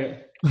 I heard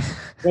it.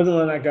 Wasn't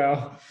letting that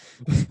go.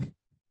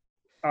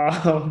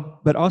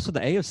 But also the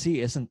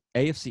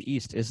AFC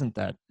East isn't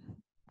that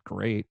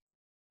great.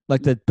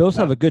 Like the Bills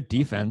have a good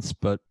defense,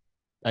 but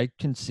I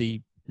can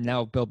see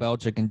now Bill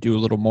Belichick can do a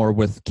little more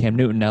with Cam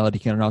Newton now that he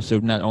can also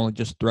not only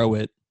just throw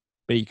it,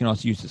 but he can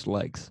also use his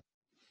legs.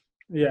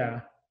 Yeah.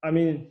 I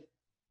mean,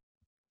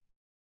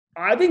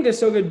 I think they're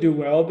still going to do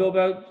well, Bill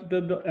Belichick.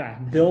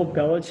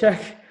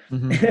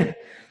 Mm-hmm.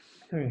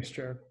 I mean, it's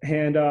true.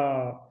 And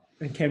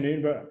Cam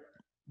Newton, but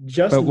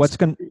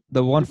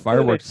the one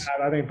fireworks?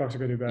 I think Bucs are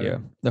going to do better. Yeah,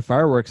 the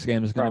fireworks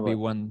game is going to be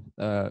when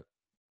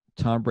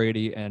Tom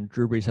Brady and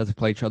Drew Brees have to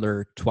play each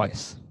other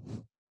twice.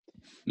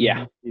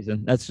 Yeah,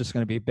 that's just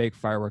going to be a big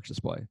fireworks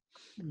display.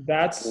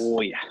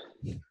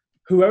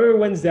 Whoever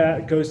wins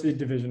that goes to the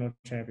divisional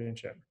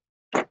championship.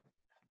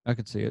 I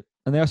could see it,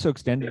 and they also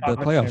extended the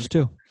playoffs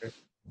too.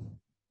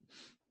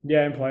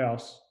 Yeah, in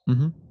playoffs.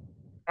 Mm-hmm.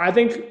 I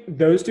think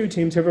those two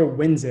teams, whoever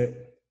wins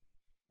it,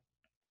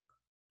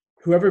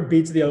 whoever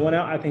beats the other one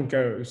out, I think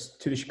goes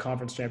to the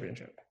conference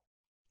championship.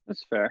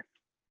 That's fair.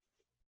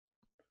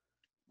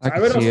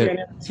 I would also see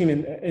any team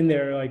in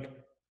there like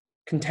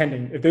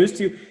contending. If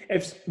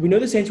we know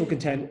the Saints will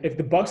contend, if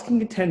the Bucs can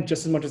contend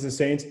just as much as the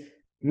Saints,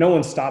 no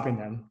one's stopping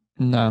them.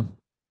 No.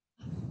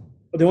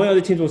 But the only other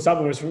teams will stop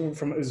them is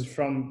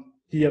from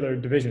the other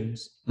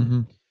divisions.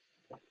 Mm-hmm.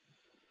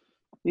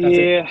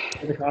 Yeah.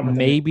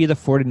 Maybe the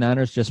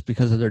 49ers just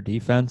because of their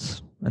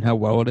defense and how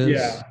well it is.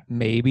 Yeah.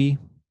 Maybe.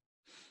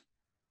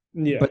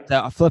 Yeah. But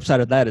the flip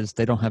side of that is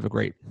they don't have a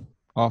great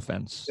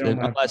offense.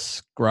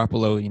 Unless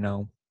Garoppolo,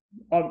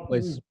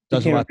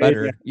 does a lot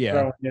better.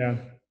 Yeah. Yeah.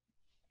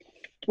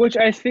 Which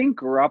I think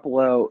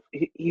Garoppolo,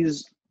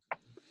 he's –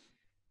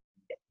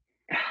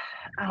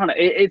 I don't know.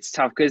 It's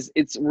tough because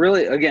it's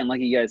really, again,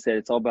 like you guys said,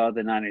 it's all about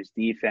the Niners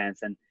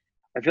defense. And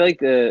I feel like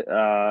they're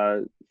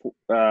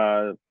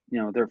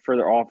for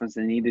their offense,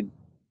 they need to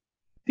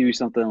do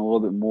something a little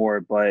bit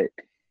more. But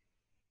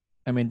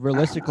I mean,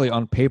 realistically,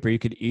 on paper, you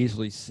could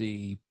easily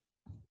see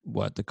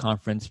what the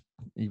conference,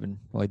 even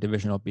like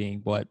divisional,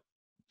 being what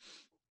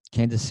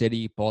Kansas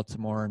City,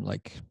 Baltimore, and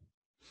like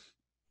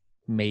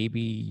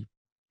maybe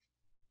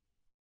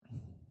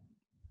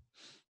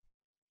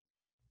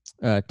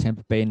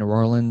Tampa Bay, New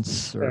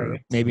Orleans, or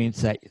maybe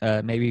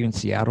even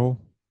Seattle.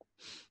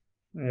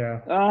 Yeah.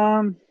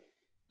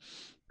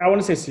 I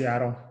want to say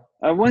Seattle.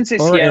 I wouldn't say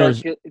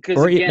Seattle because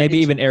maybe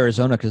even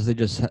Arizona because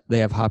they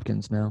have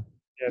Hopkins now.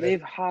 Yeah, they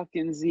have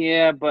Hopkins,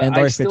 yeah, but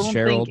I still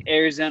don't think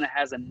Arizona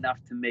has enough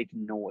to make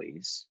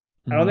noise.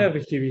 I don't think they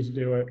have the QB to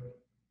do it.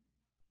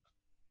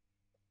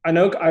 I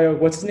know.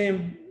 What's his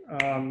name?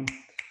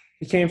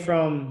 He came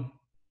from.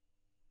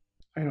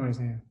 I know his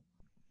name.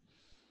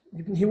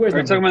 He wears.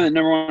 We're talking about the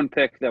number one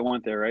pick that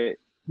went there, right?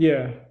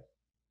 Yeah.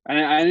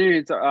 I knew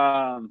it's.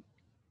 I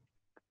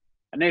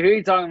know who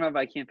you're talking about, but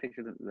I can't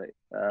picture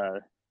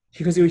the.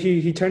 Because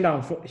he turned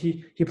down.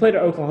 He played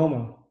at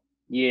Oklahoma.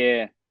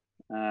 Yeah.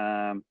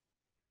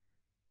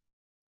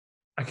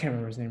 I can't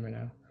remember his name right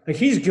now. Like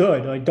he's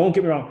good. Like don't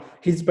get me wrong.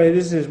 But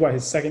this is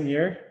his second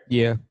year.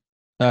 Yeah.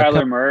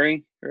 Kyler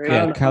Murray. Right?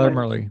 Yeah, Kyler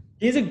Murray.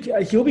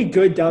 He'll be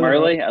good down there.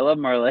 Murray, I love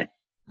Murray.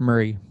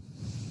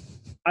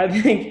 I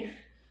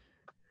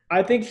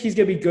think he's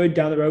gonna be good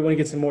down the road when he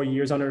gets some more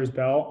years under his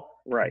belt.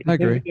 Right. I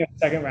agree. A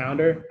second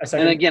rounder.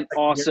 And again,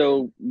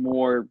 also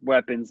more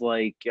weapons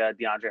like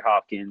DeAndre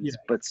Hopkins,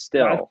 but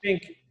still, I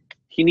think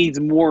he needs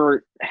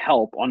more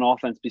help on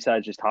offense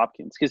besides just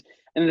Hopkins.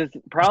 And the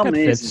problem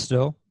is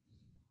still.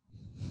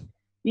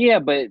 Yeah,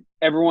 but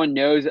everyone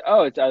knows.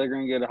 Oh, it's either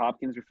going to go to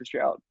Hopkins or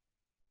Fitzgerald.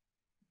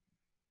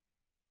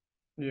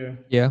 Yeah.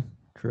 Yeah.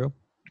 True.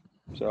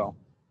 So,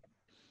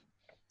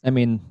 I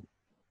mean,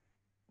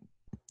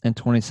 in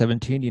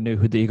 2017, you knew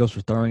who the Eagles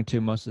were throwing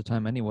to most of the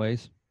time,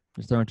 anyways.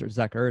 Just throwing to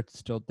Zach Ertz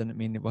still didn't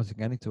mean it wasn't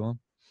getting to him.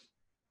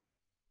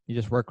 You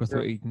just work with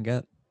what you can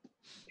get.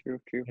 True.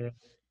 Yeah.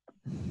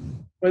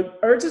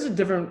 But Ertz is a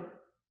different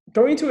 –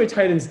 throwing to a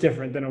tight end is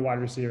different than a wide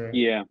receiver.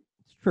 Yeah.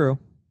 It's true.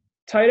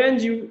 Tight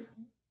ends,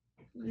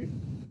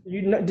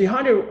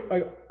 DeAndre –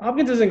 like,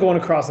 Hopkins isn't going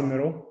across the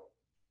middle.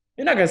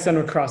 You're not going to send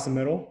him across the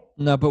middle.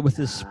 No, but with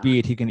his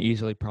speed, he can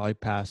easily probably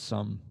pass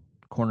some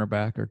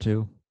cornerback or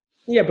two.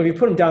 Yeah, but if you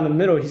put him down the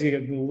middle, he's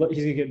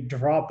gonna get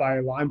dropped by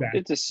a linebacker.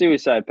 It's a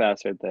suicide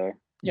pass right there.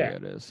 Yeah,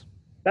 it is.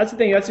 That's the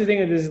thing. That's the thing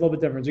that is a little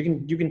bit different.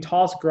 You can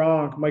toss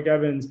Gronk, Mike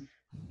Evans,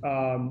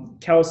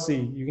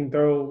 Kelsey. You can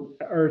throw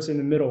Ertz in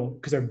the middle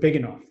because they're big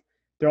enough.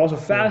 They're also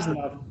fast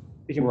enough.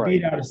 They can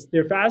beat out.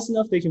 They're fast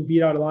enough. They can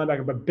beat out a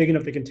linebacker, but big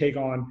enough they can take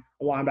on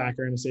a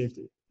linebacker and a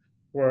safety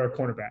or a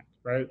cornerback.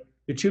 Right?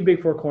 They're too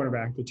big for a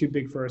cornerback. They're too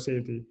big for a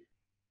safety,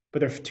 but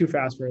they're too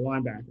fast for a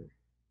linebacker.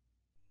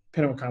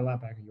 Depending on what kind of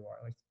linebacker you are,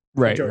 like.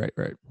 Right.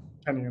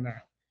 Depending on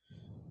that.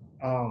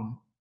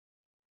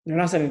 You're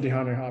not sending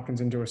DeAndre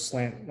Hopkins into a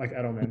slant like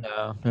Edelman.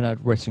 No, they're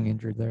not risking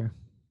injury there.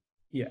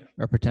 Yeah.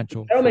 Or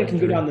potential. Edelman can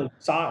go down the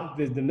side,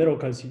 the middle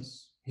because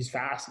he's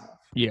fast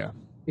enough. Yeah.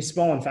 He's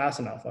small and fast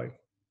enough. Like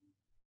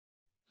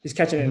he's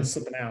catching it and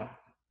slipping out.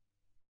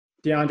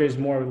 DeAndre's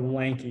more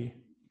lanky.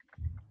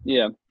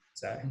 Yeah.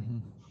 So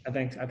I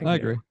think I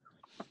agree.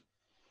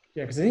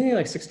 Yeah, because isn't he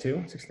like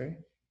 6'2", 6'3"?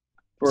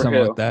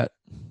 Something like that.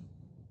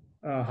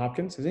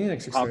 Hopkins, isn't he like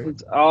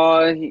 6'3"?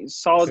 Hopkins, he's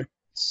solid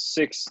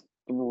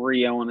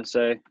 6'3", I want to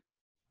say.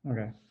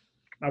 Okay,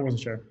 I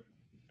wasn't sure.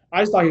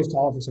 I just thought he was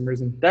tall for some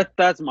reason.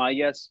 That's my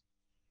guess.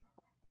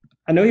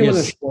 I know he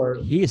wasn't short.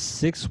 He is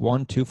 6'1",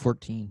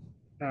 214.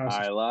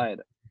 I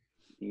lied.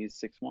 He's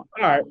 6'1". All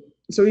right,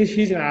 so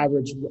he's an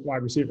average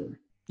wide receiver.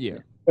 Yeah,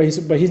 but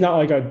he's not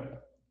like a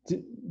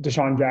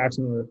Deshaun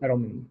Jackson or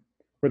Edelman,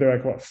 where they're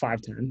like what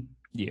 5'10".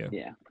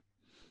 Yeah.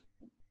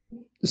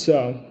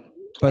 So.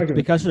 But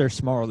because they're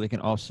smaller, they can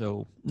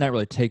also not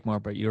really take more,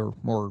 but you're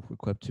more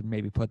equipped to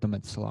maybe put them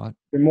at slot.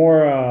 They're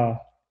more,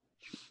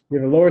 you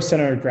have a lower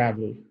center of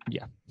gravity.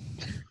 Yeah.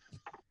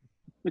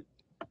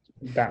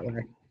 That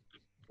way.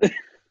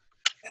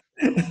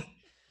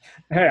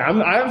 Hey, I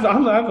have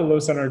a low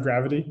center of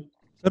gravity.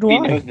 So do we I.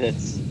 know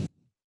this.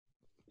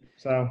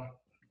 So,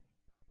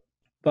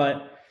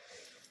 but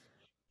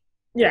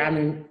yeah, I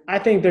mean, I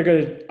think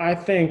it's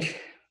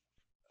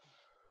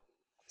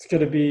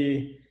gonna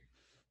be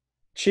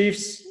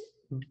Chiefs,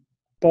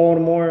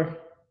 Baltimore.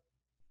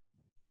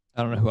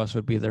 I don't know who else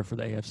would be there for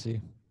the AFC.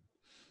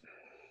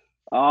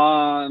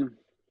 I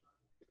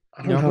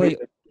don't know.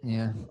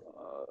 Yeah.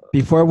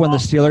 Before, when the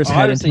Steelers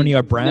had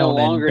Antonio Brown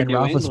and Ben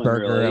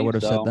Roethlisberger, really, I would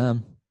have said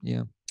them.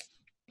 Yeah.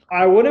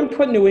 I wouldn't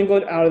put New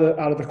England out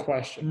of the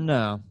question.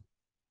 No.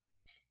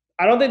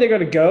 I don't think they're going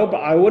to go, but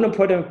I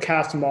wouldn't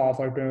cast them off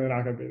like they're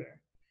not going to be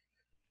there.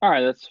 All right,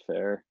 that's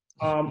fair.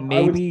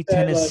 Maybe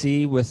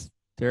Tennessee with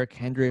Derrick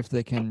Henry if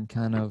they can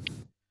kind of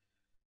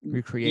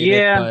recreate it.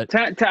 Yeah,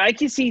 I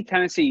can see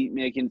Tennessee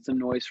making some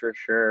noise for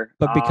sure.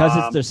 But because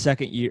it's their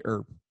second year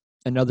or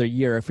another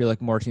year, I feel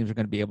like more teams are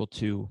going to be able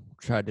to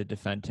try to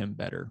defend him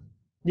better.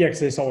 Yeah, because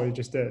they saw what he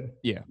just did.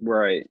 Yeah.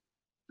 Right.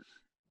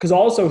 Because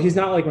also he's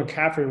not like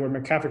McCaffrey, where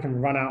McCaffrey can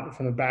run out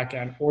from the back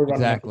end or run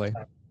exactly.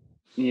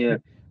 Yeah.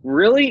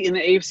 Really, in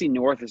the AFC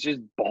North, it's just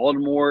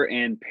Baltimore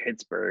and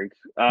Pittsburgh.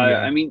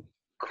 I mean,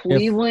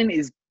 Cleveland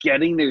is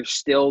getting there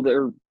still.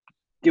 They're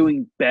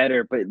doing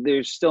better, but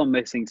they're still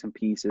missing some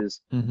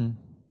pieces. Mm-hmm.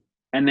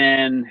 And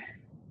then,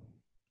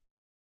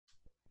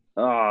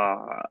 the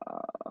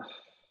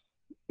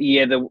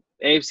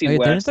AFC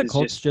West didn't the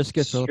Colts just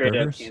get Phillip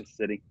Rivers? Kansas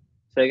City.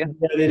 Say again?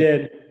 Yeah, they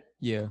did.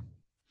 Yeah.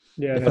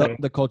 Yeah.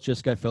 The Colts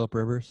just got Phillip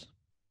Rivers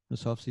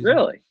this offseason.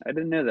 Really? I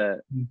didn't know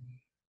that.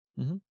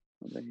 Mm-hmm.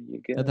 Well, there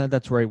you go.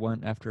 That's where he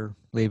went after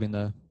leaving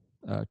the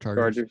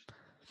Chargers.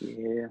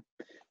 Yeah.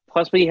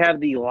 Plus, we have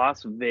the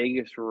Las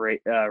Vegas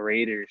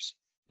Raiders.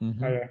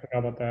 Mm-hmm. I forgot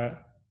about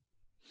that.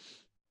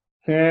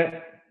 Yeah.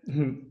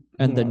 And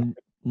the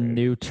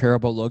new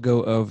terrible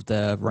logo of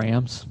the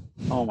Rams.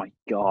 Oh my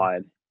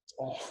God. It's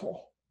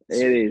awful.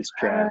 It is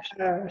trash.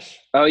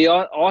 Oh,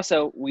 yeah.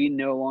 Also, we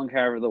no longer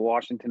have the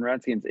Washington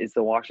Redskins. It's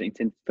the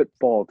Washington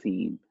Football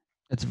Team.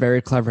 It's a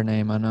very clever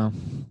name, I know.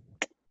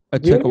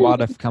 It took a while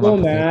to come up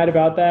with it. I'm mad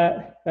about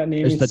that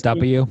name. It's the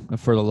W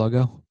for the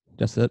logo.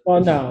 Just it.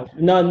 Well, no.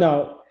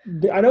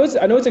 I know it's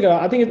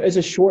I think it's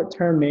a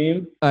short-term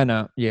name. I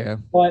know, yeah.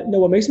 But no,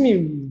 what makes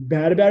me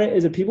mad about it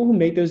is the people who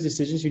make those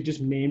decisions who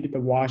just named it the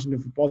Washington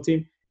Football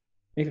Team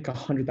make like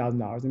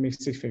 $100,000. They make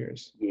six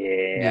figures.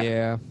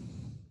 Yeah.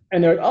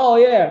 And they're like, oh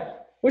yeah,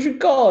 what should we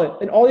call it?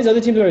 And all these other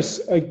teams are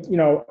like,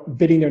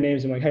 bidding their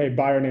names and like, hey,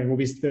 buy our name. We'll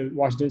be the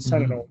Washington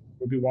Sentinel.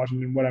 We'll be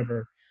Washington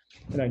whatever.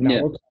 And like,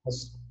 no,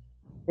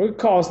 we'll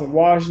call us the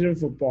Washington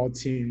Football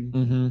Team.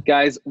 Mm-hmm.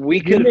 Guys, we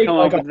could have come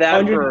up with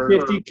that for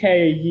 $150K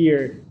a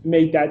year to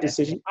make that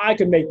decision. I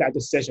could make that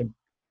decision.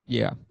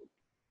 Yeah.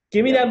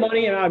 Give me that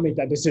money and I'd make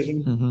that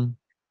decision. Mm-hmm.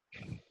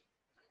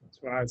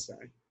 That's what I'd say.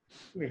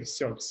 I'm gonna be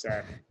so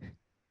upset.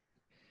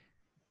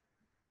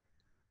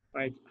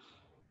 Like,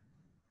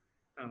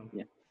 I don't know.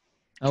 Yeah.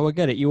 I would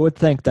get it. You would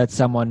think that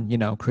someone,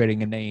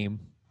 creating a name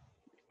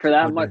For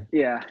that Would much, be.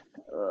 yeah.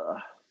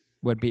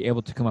 would be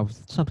able to come up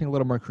with something a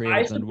little more I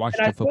creative support than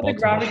Washington the football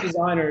graphic team.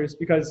 designers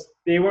because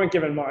they weren't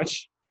given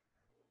much.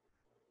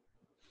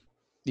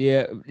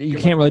 Yeah, you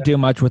can't really do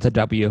much with a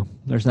W.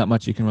 There's not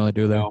much you can really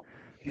do there.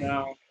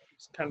 No,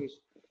 it's kind of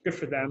good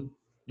for them.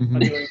 Mhm.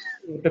 Doing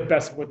the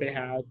best of what they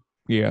had.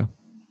 Yeah.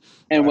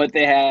 And what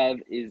they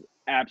have is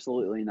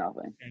absolutely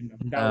nothing. And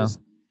No.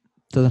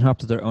 Doesn't help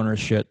that their owners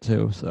shit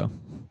too. So.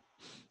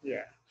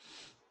 Yeah.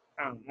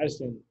 I don't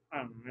know.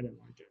 I didn't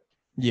like it.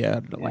 Yeah, I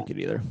don't like it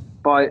either.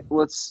 But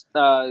let's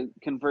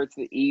convert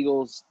to the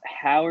Eagles.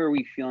 How are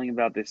we feeling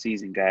about this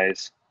season,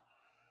 guys?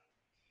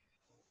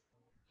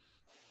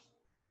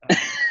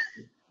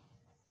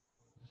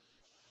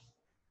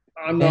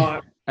 I'm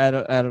not. I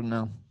don't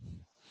know.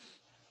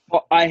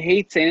 Well, I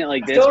hate saying it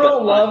like this. I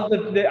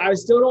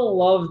still don't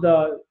love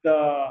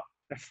the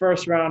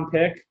first round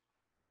pick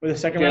or the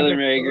second round Jalen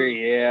pick.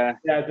 Reagor, yeah.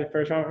 Yeah, the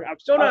first round. I'm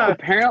still not.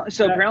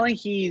 Apparently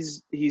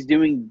he's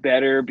doing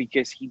better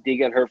because he did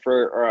get hurt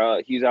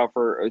for he was out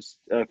for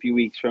a few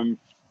weeks from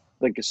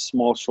like a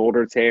small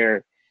shoulder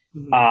tear.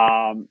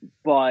 Mhm.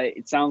 But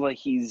it sounds like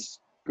he's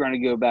going to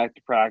go back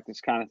to practice,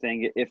 kind of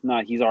thing. If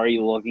not, he's already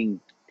looking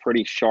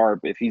pretty sharp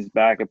if he's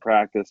back at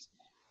practice.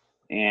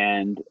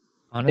 And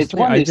Honestly, it's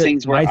one of those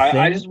things where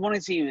I just want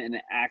to see him in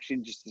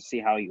action just to see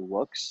how he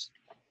looks.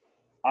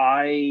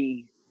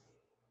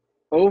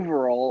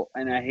 Overall,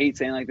 and I hate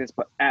saying like this,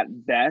 but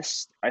at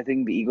best, I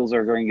think the Eagles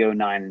are going to go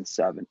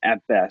 9-7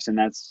 at best, and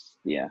that's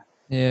Yeah,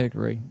 I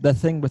agree. The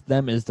thing with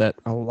them is that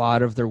a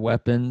lot of their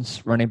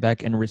weapons, running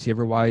back and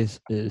receiver wise,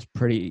 is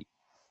pretty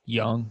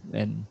young,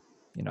 and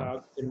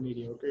they're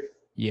mediocre.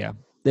 Yeah,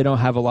 they don't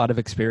have a lot of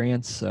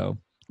experience. So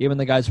even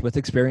the guys with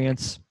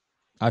experience,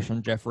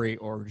 Alshon Jeffrey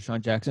or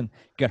Deshaun Jackson,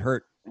 get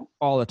hurt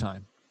all the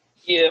time.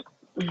 Yep.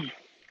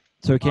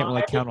 So we can't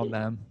really count on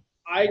them.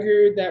 I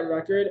agree with that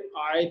record.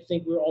 I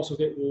think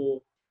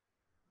we'll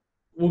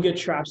get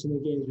traps in the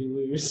games we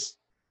lose.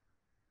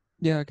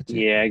 Yeah, I could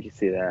see. Yeah, I can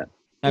see that.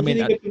 I mean,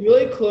 it's gonna be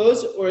really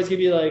close, or it's gonna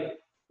be like,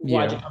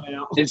 why'd you coming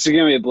out? It's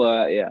gonna be a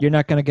blowout. Yeah, you're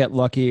not gonna get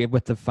lucky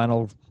with the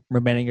final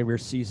remaining of your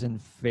season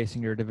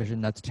facing your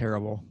division. That's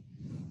terrible.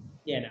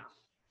 Yeah,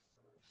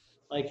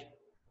 no.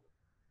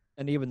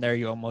 And even there,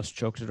 you almost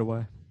choked it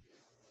away.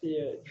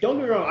 Yeah, don't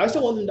get me wrong. I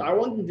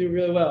want them to do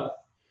really well.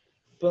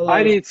 But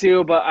I do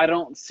too, but I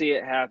don't see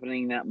it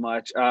happening that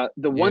much.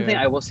 The one thing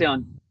I will say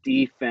on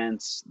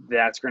defense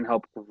that's going to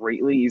help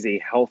greatly is a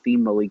healthy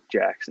Malik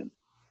Jackson.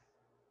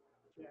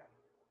 Yeah.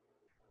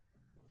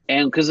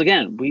 And because,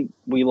 again,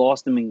 we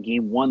lost him in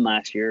game 1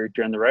 last year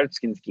during the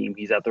Redskins game.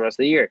 He's out the rest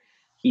of the year.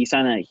 He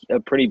signed a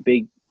pretty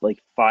big,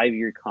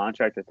 5-year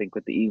contract, I think,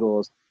 with the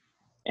Eagles.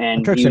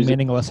 And contracts are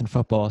meaningless in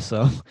football,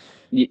 so.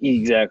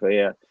 Exactly,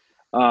 yeah.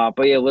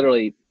 But, yeah,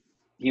 literally,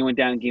 he went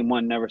down in game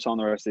 1, never saw him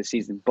the rest of the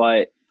season.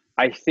 But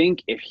I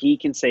think if he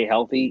can stay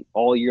healthy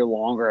all year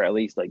long, or at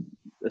least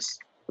the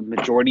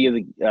majority of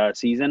the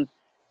season,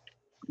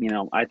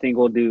 I think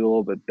we'll do a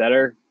little bit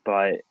better,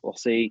 but we'll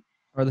see.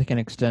 Or they can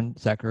extend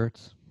Zach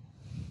Ertz.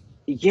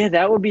 Yeah,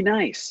 that would be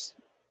nice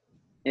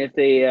if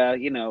they,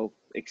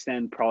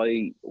 extend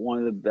probably one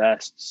of the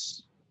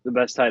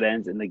best tight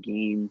ends in the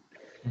game.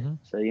 Mm-hmm.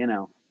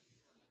 So,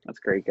 that's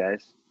great,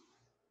 guys.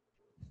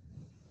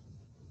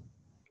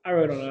 I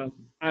really don't know.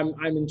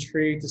 I'm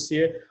intrigued to see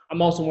it. I'm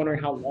also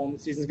wondering how long the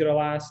season's gonna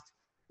last.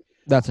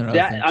 That's another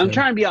thing. I'm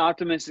trying to be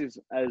optimistic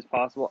as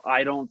possible.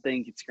 I don't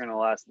think it's gonna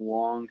last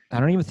long. I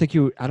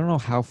don't know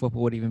how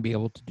football would even be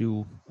able to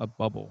do a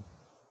bubble.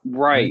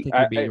 Right.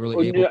 I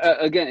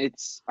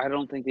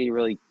don't think they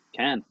really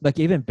can. Like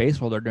even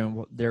baseball,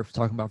 they're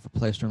talking about for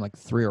players doing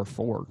 3 or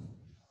 4.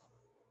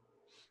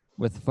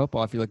 With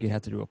football, I feel like you'd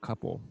have to do a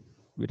couple.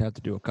 We'd have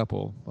to do a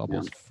couple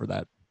bubbles for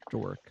that to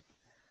work.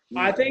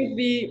 I think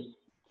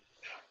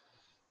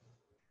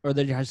Or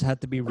they just have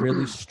to be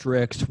really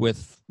strict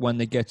with when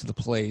they get to the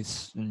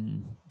place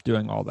and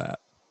doing all that.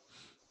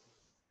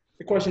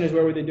 The question is,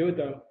 where would they do it,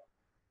 though?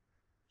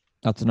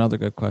 That's another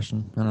good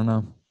question. I don't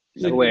know.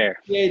 Where?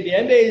 Yeah, the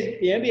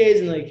NBA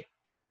is in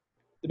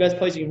the best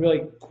place you can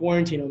really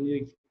quarantine them.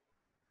 You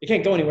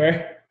can't go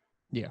anywhere.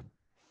 Yeah.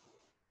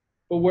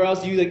 But where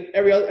else do you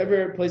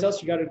every place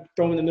else you got to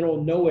throw them in the middle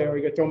of nowhere, or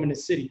you got to throw them in the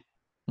city.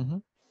 Mm-hmm.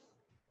 And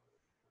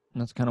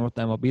that's kind of what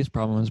the MLB's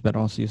problem has been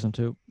all season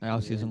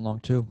long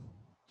too.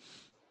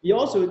 You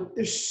also,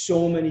 there's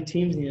so many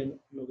teams in the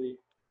MLB.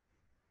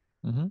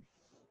 Mm-hmm.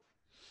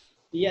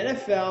 The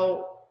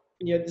NFL,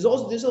 there's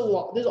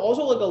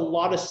also a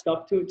lot of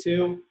stuff to it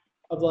too.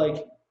 Of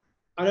I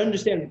don't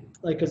understand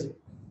because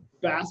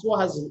basketball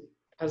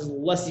has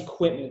less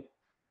equipment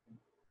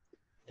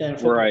than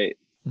football. Right.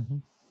 Mm-hmm.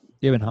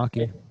 Even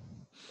hockey.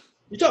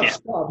 You still have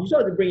stuff. You still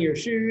have to bring your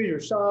shoes,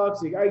 your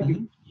socks.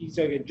 You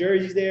still get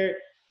jerseys there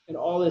and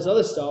all this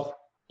other stuff.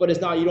 But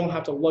it's not. You don't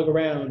have to lug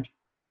around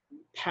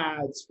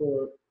pads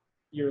for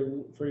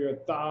your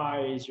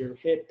thighs, your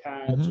hip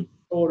pads, your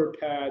shoulder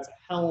pads,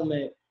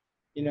 helmet.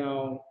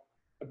 a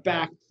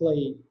back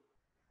plate,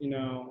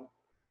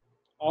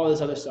 all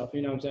this other stuff.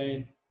 You know what I'm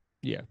saying?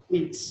 Yeah.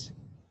 Cleats.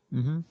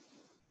 Mm-hmm.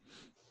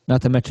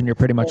 Not to mention you're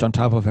pretty much on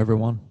top of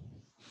everyone.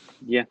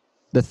 Yeah.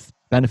 The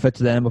benefit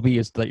to the MLB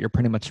is that you're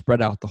pretty much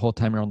spread out the whole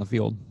time you're on the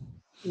field.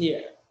 Yeah.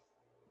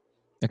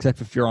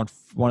 Except if you're on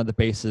one of the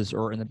bases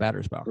or in the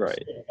batter's box.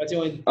 Right. Yeah, that's the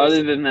only.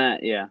 Other than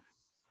that, yeah.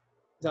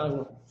 It's not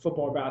like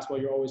football or basketball.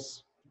 You're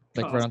always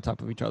like right on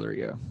top of each other.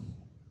 Yeah.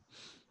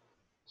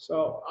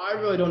 So I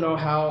really don't know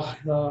how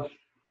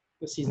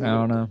the season. I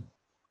don't know.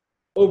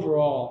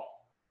 Overall,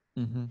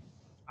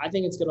 I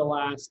think it's gonna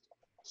last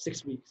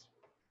 6 weeks.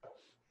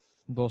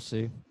 We'll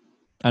see.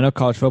 I know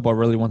college football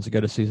really wants to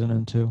get a season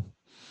in too.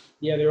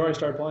 Yeah, they already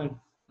started playing.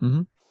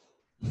 And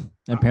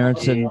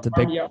parents and the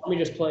big. Yeah, Army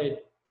just played.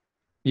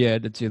 Yeah, I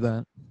did see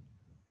that.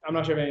 I'm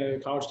not sure if any of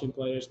the college team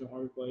played. I just know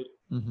Army played.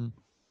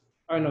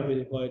 I don't know who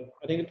they played.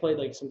 I think they played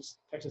like some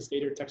Texas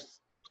State or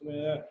Texas, something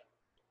like that.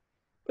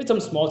 Played some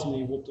small team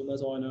and they whooped them.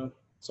 That's all I know.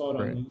 Saw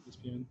it on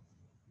ESPN.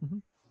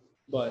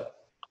 But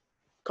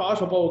college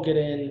football will get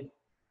in.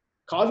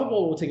 College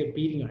football will take a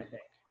beating, I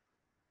think,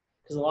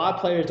 because a lot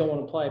of players don't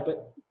want to play.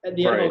 But at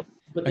the end,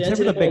 but except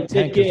for the Big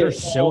Ten, because they're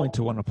showing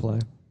to want to play.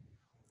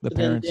 The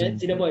parents. The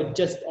NCAA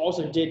just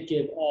also did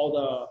give all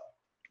the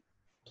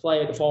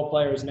fall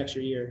players an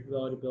extra year of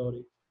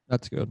eligibility.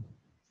 That's good,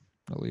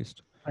 at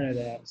least. I know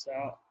that. So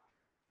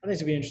I think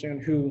it's gonna be interesting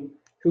on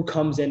who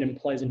comes in and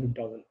plays and who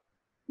doesn't.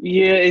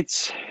 Yeah,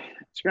 it's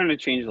going to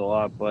change a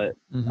lot, but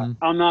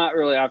I'm not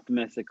really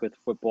optimistic with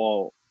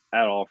football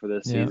at all for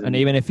this season. And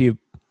even if you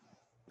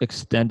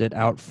extend it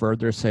out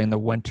further, say in the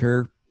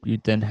winter, you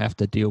then have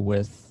to deal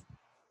with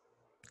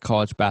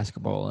college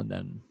basketball and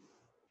then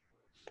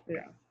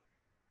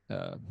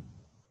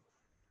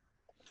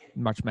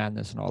March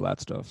Madness and all that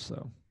stuff.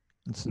 So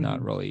it's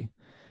not really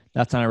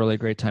that's not a really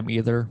great time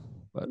either.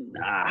 But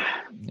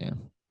yeah,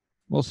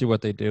 we'll see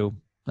what they do.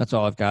 That's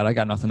all I've got. I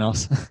got nothing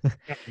else.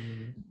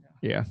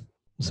 Yeah.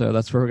 So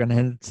that's where we're going to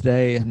end it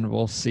today, and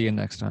we'll see you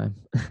next time.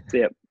 See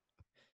ya.